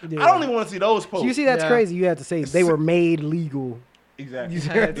legal. Yeah. I don't even want to see those posts. You see, that's crazy. You have to say they were made legal. Exactly.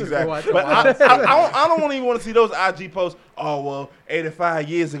 Exactly. But I don't even want to see those IG posts. Oh, well, 85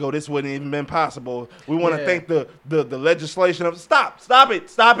 years ago, this wouldn't even been possible. We want to thank the legislation of Stop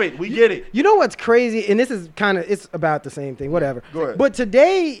it. We get it. You know what's crazy? And this is it's about the same thing, whatever. Go ahead. But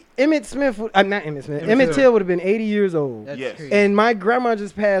today, Emmett Till would have been 80 years old. That's Yes. crazy. And my grandma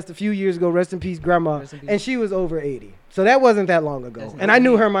just passed a few years ago. Rest in peace, grandma. Rest in peace. And she was over 80. So that wasn't that long ago. That's And I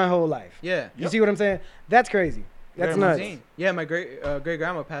knew her my whole life. Yeah. You see what I'm saying? That's crazy. That's Very nuts. Insane. Yeah, my great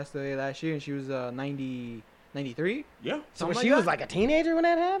grandma passed away last year, and she was 93. Yeah. So Something she like was that. like a teenager when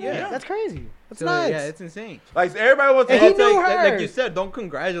that happened? Yeah. That's crazy. That's So, nuts. yeah, it's insane. Like everybody wants to. And he It's knew like, her. like you said, don't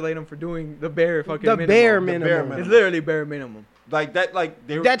congratulate him for doing the bare fucking the minimum. bare The bare minimum. minimum. It's literally bare minimum. Like that. Like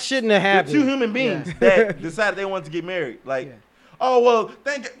That shouldn't have they're happened. two human beings that decided they wanted to get married. Like, Yeah. oh well,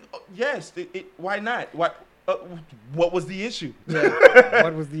 yes. Why not? What was the issue?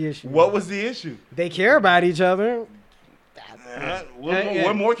 What was the issue? What was the issue? They care about each other.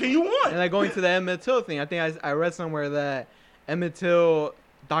 What more can you want? And like going to the Emmett Till thing, I think I read somewhere that Emmett Till,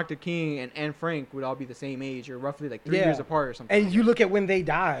 Dr. King, and Anne Frank would all be the same age, or roughly like 3 years apart or something. And you look at when they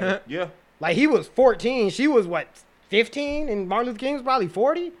died. Yeah. Like he was 14. She was what, 15? And Martin Luther King was probably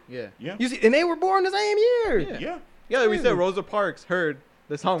 40? Yeah. Yeah. You see, and they were born the same year. Yeah. Yeah. Yeah, like we Crazy. said, Rosa Parks heard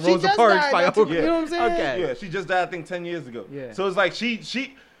the song She Rosa just Parks died by not too- Oprah. You know what I'm saying? Okay. Yeah, she just died, I think, 10 years ago. Yeah. So it's like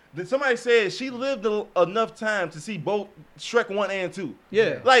somebody said she lived enough time to see both Shrek 1 and 2.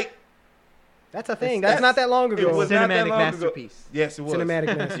 Yeah. Like, That's a thing. That's not that long ago. It was not that Cinematic long ago. masterpiece. Yes, it was. Cinematic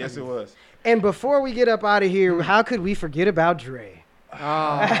masterpiece. Yes, it was. And before we get up out of here, how could we forget about Dre? Oh,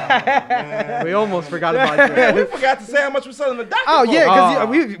 man. We almost forgot about Yeah, we that. forgot to say how much we're selling the document. Oh, yeah, Oh.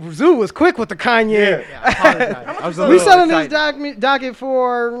 because Zoo was quick with the Kanye. Yeah. Yeah, I apologize. I was a We little selling this excited. docket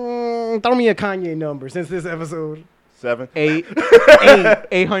for, throw me a Kanye number since this episode. 7.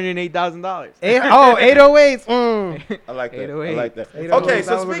 $808,000. 808s. Mm. I like that. I 808. like that. 808, Okay, that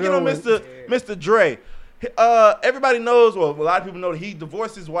so was a speaking good of one. Mr. Dre, everybody knows, well, a lot of people know that he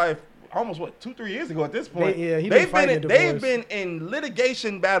divorced his wife almost 2-3 years ago at this point. He been they've fighting a they've divorce. been in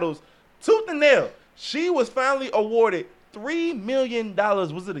litigation battles tooth and nail. She was finally awarded $3 million.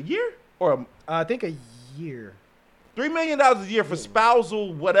 Was it a year or I think a year. $3 million a year for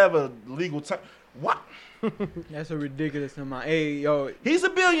spousal whatever legal term? What? That's a ridiculous amount. Hey, yo, He's a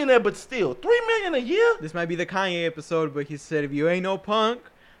billionaire, but still $3 million a year. this might be the Kanye episode, but he said, if you ain't no punk,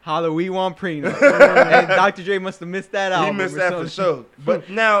 holla, we want prenup. And Dr. Dre must have missed that He album. missed or that for something. sure. But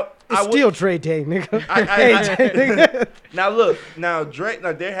now It's still Dre Day, nigga. I- Hey, nigga. Now look, Drake.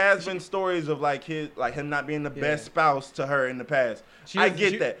 Now there has been stories of him not being the best spouse to her in the past. I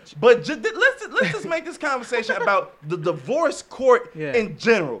get that, but let's just make this conversation about the divorce court Yeah. in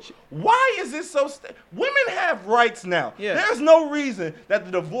general. Why is this so? Women have rights now. Yeah. There's no reason that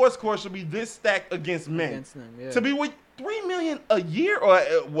the divorce court should be this stacked against men. Against them, yeah. To be with $3 million a year, or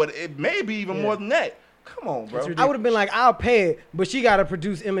what it may be even Yeah. more than that. Come on, bro. I would have been like, I'll pay it, but she got to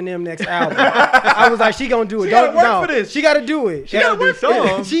produce Eminem next album. I was like, she gonna do it. She gotta Don't- work for this. She got to do it. She gotta work for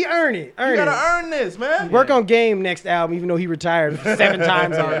this. She earn it. You Earn gotta it. earn this, man. Work on Game next album, even though he retired 7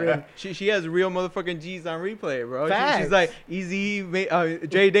 times already. She has real motherfucking G's on replay, bro. Facts. She's like Easy,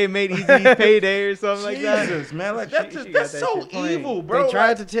 J Day made Easy payday or something like that. Jesus, man, like She that's got that's that so shit playing. evil, bro. They tried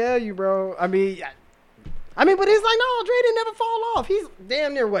Like, to tell you, bro. I mean, but it's like, no, Dre didn't never fall off. He's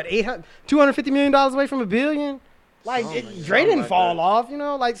damn near what, $250 million away from $1 billion. Like Dre didn't like fall that. off, you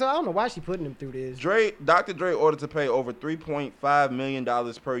know. Like, so I don't know why she putting him through this. Dr. Dre ordered to pay over $3.5 million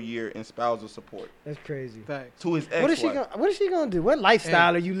per year in spousal support That's crazy. Facts. to his ex-wife. What is she gonna do? What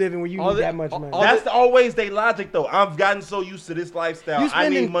lifestyle are you living where you all need the- that much all- money? all That's always their logic, though. I've gotten so used to this lifestyle. You I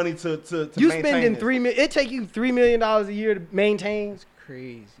need spending- money to you maintain spending this. it take you $3 million a year to maintain.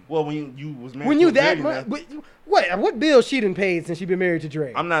 Crazy. Well, when you was married When to you a that billionaire. much, what bill she done paid since she been married to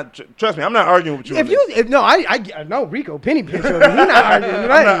Dre? I'm not. Trust me, I'm not arguing with you. If on you, this. if, no, I know Rico penny pinch over. He not arguing.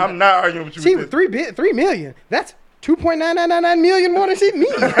 Right? I'm not arguing with you. She with was this. $3 million. That's $2.9999 million more than she me.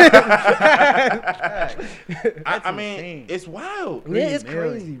 I mean, it's wild. Yeah, it's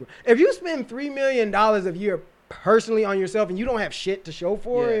crazy, bro. If you spend $3 million a year personally on yourself and you don't have shit to show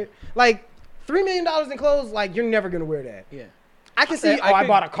for it, like $3 million in clothes, like you're never gonna wear that. Yeah. I can see. I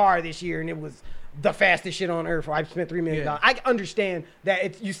bought a car this year and it was the fastest shit on earth. Or I spent $3 million. I understand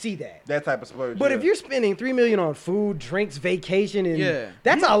that you see that type of splurge. But if you're spending $3 million on food, drinks, vacation, and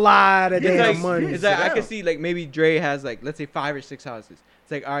that's a lot of damn money. It's like I could see like maybe Dre has like let's say 5 or 6 houses.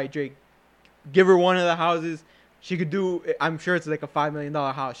 It's like all right, Dre, give her one of the houses. She could do. I'm sure it's like a $5 million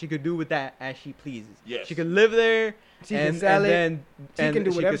house. She could do with that as she pleases. Yes. She could live there. She can sell it. Then she can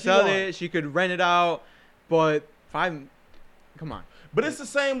do whatever she could sell wants. it. She could rent it out. But come on. But it's the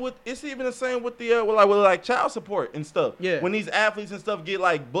same with. It's even the same with the with child support and stuff. Yeah. When these athletes and stuff get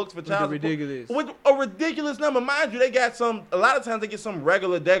like books for child support, ridiculous. With a ridiculous number, mind you, they got some. A lot of times they get some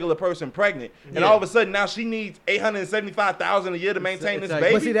degular person pregnant, and all of a sudden now she needs $875,000 a year to maintain this like,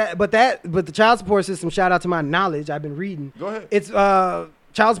 baby. But the child support system. Shout out to my knowledge. I've been reading. Go ahead. It's child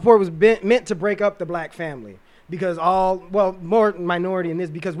support was meant to break up the black family because more minority in this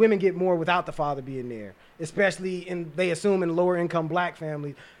because women get more without the father being there. Especially they assume in lower income black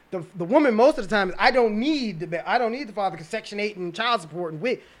families, the woman most of the time is I don't need the father because Section 8 and child support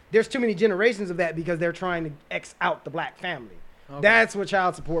and there's too many generations of that because they're trying to X out the black family. Okay. That's what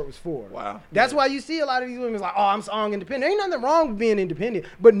child support was for. Wow. That's why you see a lot of these women like, oh, I'm strong independent. Ain't nothing wrong with being independent,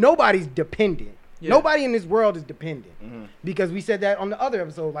 but nobody's dependent. Yeah. Nobody in this world is dependent because we said that on the other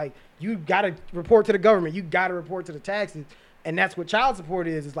episode. Like you got to report to the government, you got to report to the taxes. And that's what child support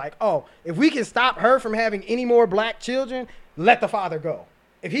is. It's like, oh, if we can stop her from having any more black children, let the father go.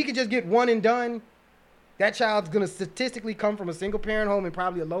 If he could just get one and done, that child's going to statistically come from a single parent home in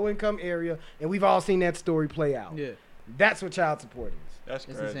probably a low income area. And we've all seen that story play out. Yeah. That's what child support is. That's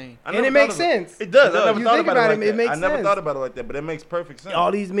crazy. Insane. And it makes sense. It does. I never you thought think about it like that. it makes I never sense. thought about it like that, but it makes perfect sense.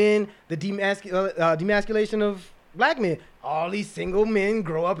 All these men, the demasculation of black men, all these single men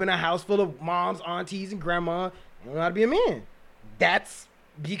grow up in a house full of moms, aunties, and grandma. They don't know how to be a man. That's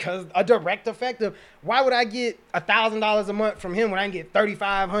because a direct effect of why would I get $1,000 a month from him when I can get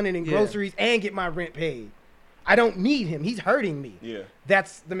 $3,500 in groceries and get my rent paid? I don't need him. He's hurting me. Yeah.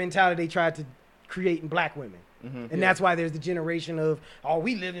 That's the mentality they tried to create in black women. And that's why there's the generation of, oh,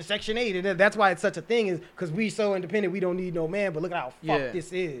 we live in Section 8. And that's why it's such a thing is because we so independent, we don't need no man. But look at how fucked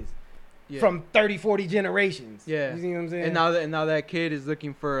this is. Yeah. From 30, 40 generations. Yeah. You see what I'm saying? And now that kid is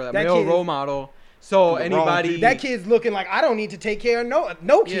looking for a male role model. So anybody that kid's looking like I don't need to take care of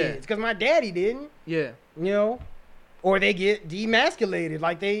no kids because my daddy didn't. Yeah. You know, or they get demasculated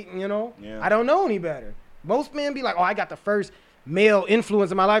like they, you know. Yeah. I don't know any better. Most men be like, oh, I got the first male influence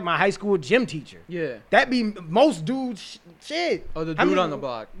in my life, my high school gym teacher. Yeah. That be most dudes shit. Oh, the dude on the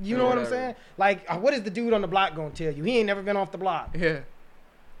block. You know what I'm saying? Like, what is the dude on the block gonna tell you? He ain't never been off the block. Yeah.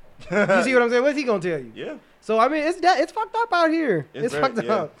 You see what I'm saying? What's he gonna tell you? Yeah. So I mean, it's fucked up out here. It's fucked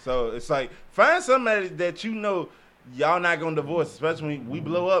up. So it's like find somebody that you know y'all not gonna divorce, especially when we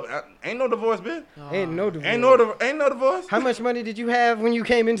blow up. Ain't no divorce, bitch. Ain't no divorce. Ain't no divorce. How much money did you have when you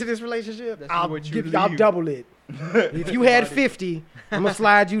came into this relationship? I'll double it. If you had 50, I'm gonna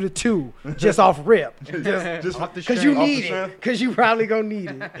slide you to 2 just off rip. just off the because you need it. Because you probably gonna need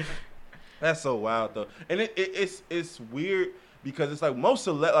it. That's so wild though, and it's weird. Because it's like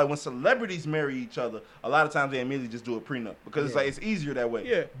when celebrities marry each other, a lot of times they immediately just do a prenup because it's like it's easier that way.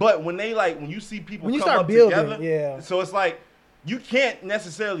 Yeah. But when you see people when you come start up building, together, so it's like you can't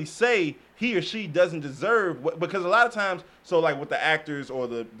necessarily say he or she doesn't deserve because a lot of times, so like with the actors or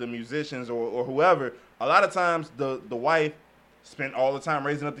the musicians or whoever, a lot of times the wife spent all the time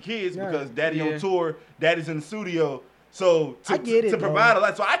raising up the kids because daddy on tour, daddy's in the studio. So to provide a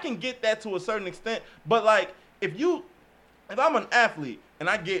lot, so I can get that to a certain extent. But like if I'm an athlete and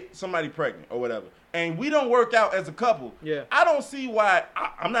I get somebody pregnant or whatever, and we don't work out as a couple, I don't see why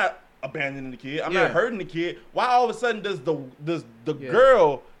I'm not abandoning the kid. I'm not hurting the kid. Why all of a sudden does the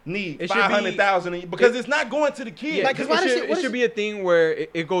girl need $500,000? Because it's not going to the kid. Yeah, like, it should be a thing where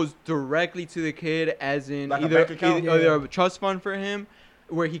it goes directly to the kid, as in like either a trust fund for him,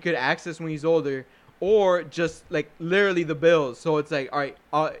 where he could access when he's older. Or just like literally the bills. So it's like, all right,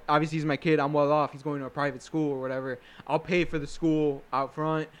 obviously he's my kid. I'm well off. He's going to a private school or whatever. I'll pay for the school out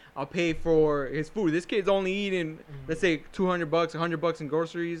front. I'll pay for his food. This kid's only eating, let's say, $200, $100 in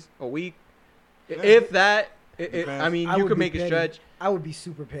groceries a week. Yeah. If that, I mean, you could make a stretch. I would be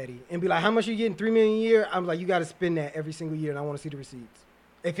super petty and be like, how much are you getting? $3 million a year? I'm like, you got to spend that every single year, and I want to see the receipts.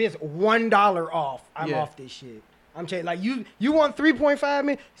 If it's $1 off, I'm off this shit. I'm changing. Like you want 3.5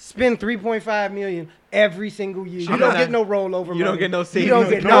 million? Spend 3.5 million every single year. You don't get no rollover. You don't money. get no savings. You don't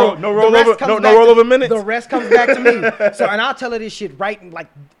get No rollover. No rollover minutes. The rest comes back to me. So and I'll tell her this shit right in like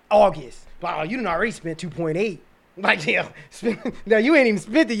August. Wow, you done already spent 2.8. Like yeah, now you ain't even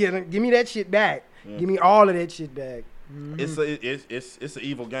spent it yet. Give me that shit back. Yeah. Give me all of that shit back. Mm-hmm. It's an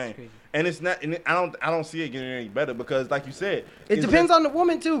evil game, and it's not. And I don't see it getting any better because, like you said, it depends on the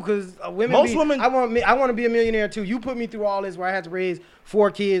woman too. Because women, I want to be a millionaire too. You put me through all this where I had to raise 4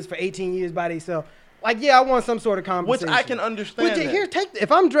 kids for 18 years by themselves. Like yeah, I want some sort of compensation. Which I can understand. Here,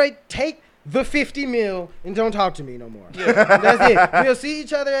 if I'm Drake, take the 50 mil and don't talk to me no more. Yeah. That's it. We'll see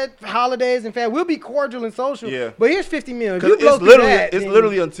each other at holidays and we'll be cordial and social. Yeah. But here's 50 mil. If you it's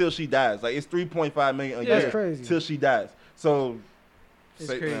literally until she dies. Like it's 3.5 million a year crazy. Till she dies. So it's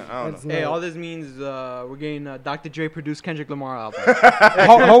crazy. Man, I don't know. Hey, all this means we're getting Dr. Dre produced Kendrick Lamar album.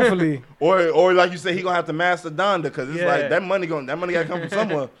 Hopefully. Or like you say, he gonna have to master Donda because it's like that money gotta come from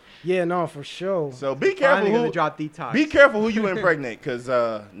somewhere. Yeah, no, for sure. So be careful be careful who you impregnate because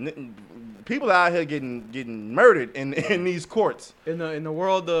people out here getting murdered in these courts. In the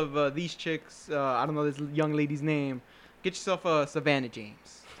world of these chicks, I don't know this young lady's name. Get yourself a Savannah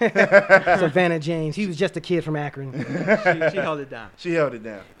James. Savannah James. He was just a kid from Akron. She held it down. She held it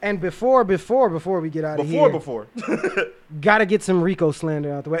down. And before we get out of here. Before. Gotta get some Rico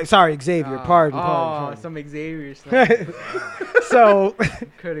slander out the way. Sorry, Xavier. Pardon. Some Xavier slander. So.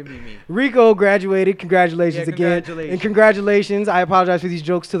 Couldn't be me. Rico graduated. Congratulations again. And congratulations. I apologize for these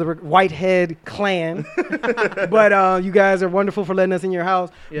jokes to the Whitehead clan. But you guys are wonderful for letting us in your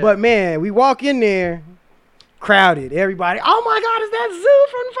house. Yeah. But man, we walk in there. Crowded, everybody. Oh my God, is that Zoo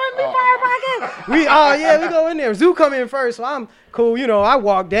from the Friendly Fire Podcast? We go in there. Zoo come in first, so I'm cool. You know, I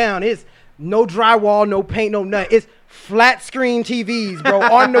walk down. It's no drywall, no paint, no nothing. It's flat screen TVs, bro,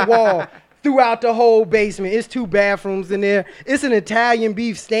 on the wall throughout the whole basement. It's 2 bathrooms in there. It's an Italian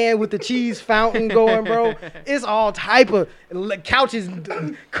beef stand with the cheese fountain going, bro. It's all type of couches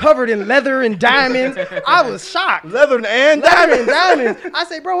covered in leather and diamonds. I was shocked. Leather and diamonds. I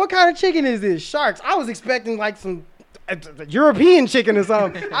say, bro, what kind of chicken is this? Sharks. I was expecting like some European chicken or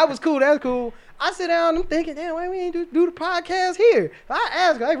something. I was cool. That's cool. I sit down. I'm thinking, damn, why we ain't do the podcast here? I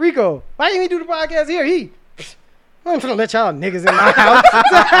ask, like, Rico, why you ain't do the podcast here? I'm gonna let y'all niggas in my house.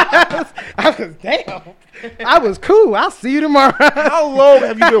 I was damn. I was cool. I'll see you tomorrow. How long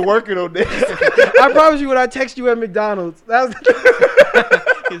have you been working on this? I promise you when I text you at McDonald's. That was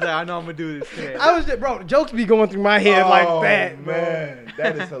He's like, I know I'm gonna do this today. I was just, bro, the jokes be going through my head like that, man.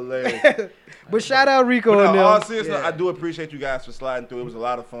 That is hilarious. But shout out Rico and them. All seriousness, I do appreciate you guys for sliding through. It was a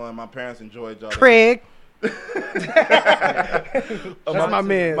lot of fun. My parents enjoyed y'all. Craig. My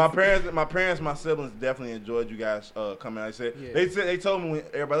man. My parents, my siblings definitely enjoyed you guys coming. I said they told me when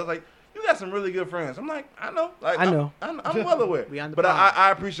everybody was like, you got some really good friends. I'm like, I know. Like, I know. I'm well aware. But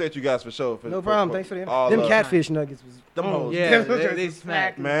I appreciate you guys for sure. No problem. Thanks for them. Them catfish nuggets was the most. Yeah, they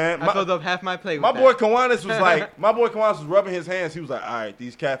smacked. Man, I filled up half my plate with my boy Kiwanis was like, was rubbing his hands. He was like, all right,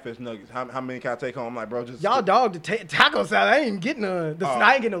 these catfish nuggets, how many can I take home? I'm like, bro, just. Y'all dog the taco salad. I ain't even getting none.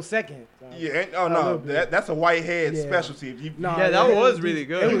 I ain't getting no second. So. Yeah, that's a Whitehead specialty. That was really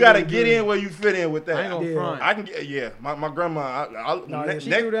good. You got to get in where you fit in with that. I ain't gonna front. I can get, my grandma.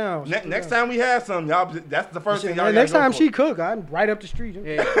 She threw down. Next time we have some, y'all, that's the first thing y'all. Next time she cook, I'm right up the street.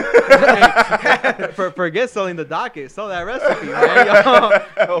 Yeah. Forget selling the docket. Sell that recipe, man.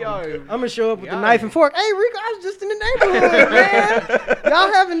 I'm gonna show up with the knife and fork. Hey, Rico, I was just in the neighborhood, man.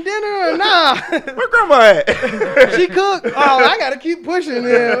 Y'all having dinner or nah? Where grandma at? She cooked. Oh, I gotta keep pushing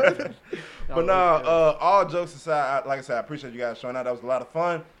there. But all jokes aside, like I said, I appreciate you guys showing out. That was a lot of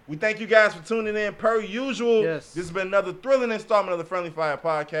fun. We thank you guys for tuning in per usual. Yes. This has been another thrilling installment of the Friendly Fire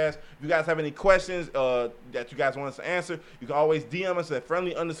Podcast. If you guys have any questions that you guys want us to answer, you can always DM us at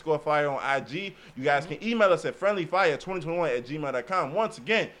friendly_fire on IG. You guys can email us at friendlyfire2021@gmail.com. Once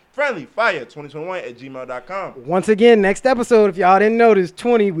again, friendlyfire2021@gmail.com. Once again, next episode, if y'all didn't notice,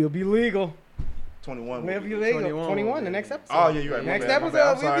 20 will be legal. 21. We'll be legal. 21, the next episode. Oh, yeah, you're right. Next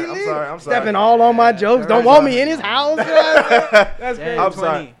episode, we'll be legal. I'm sorry. Stepping all on my jokes. Don't want me in his house. That's crazy. I'm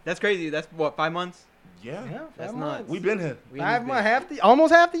sorry. That's crazy. That's what, 5 months? Yeah. That's nuts. We've been here. 5 months,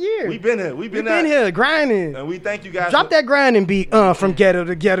 almost half the year. We've been here. We've been here grinding. And we thank you guys. Drop that grinding beat from ghetto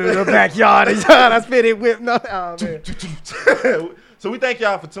to the backyard. I spit it with no. Oh, man. So we thank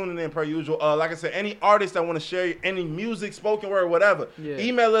y'all for tuning in per usual. Like I said, any artists that want to share any music, spoken word, whatever,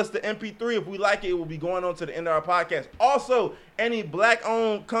 email us the MP3. If we like it, it will be going on to the end of our podcast. Also, any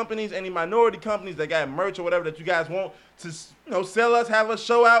black-owned companies, any minority companies that got merch or whatever that you guys want to sell us, have us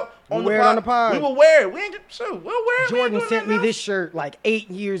show out on Wear it on the pod. We will wear it. We ain't we'll wear it. Jordan sent me this shirt like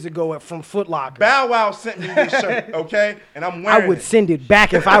 8 years ago from Foot Locker. Bow Wow sent me this shirt, okay? And I'm wearing it. I would send it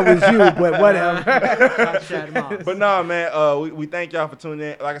back if I was you, but whatever. But nah, man, we thank y'all for tuning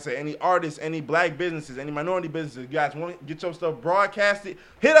in. Like I said, any artists, any black businesses, any minority businesses, you guys want to get your stuff broadcasted,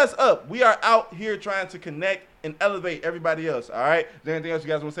 hit us up. We are out here trying to connect and elevate everybody else, all right? Is there anything else you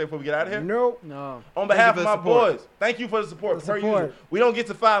guys want to say before we get out of here? Nope. No. On behalf of my boys, thank you for the support. Per usual. We don't get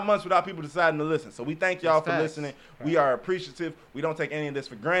to 5 months without people deciding to listen. So we thank y'all for listening. We are appreciative. We don't take any of this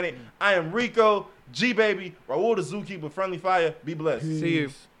for granted. I am Rico, G Baby, Raul the Zookeeper, Friendly Fire. Be blessed. See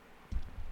you.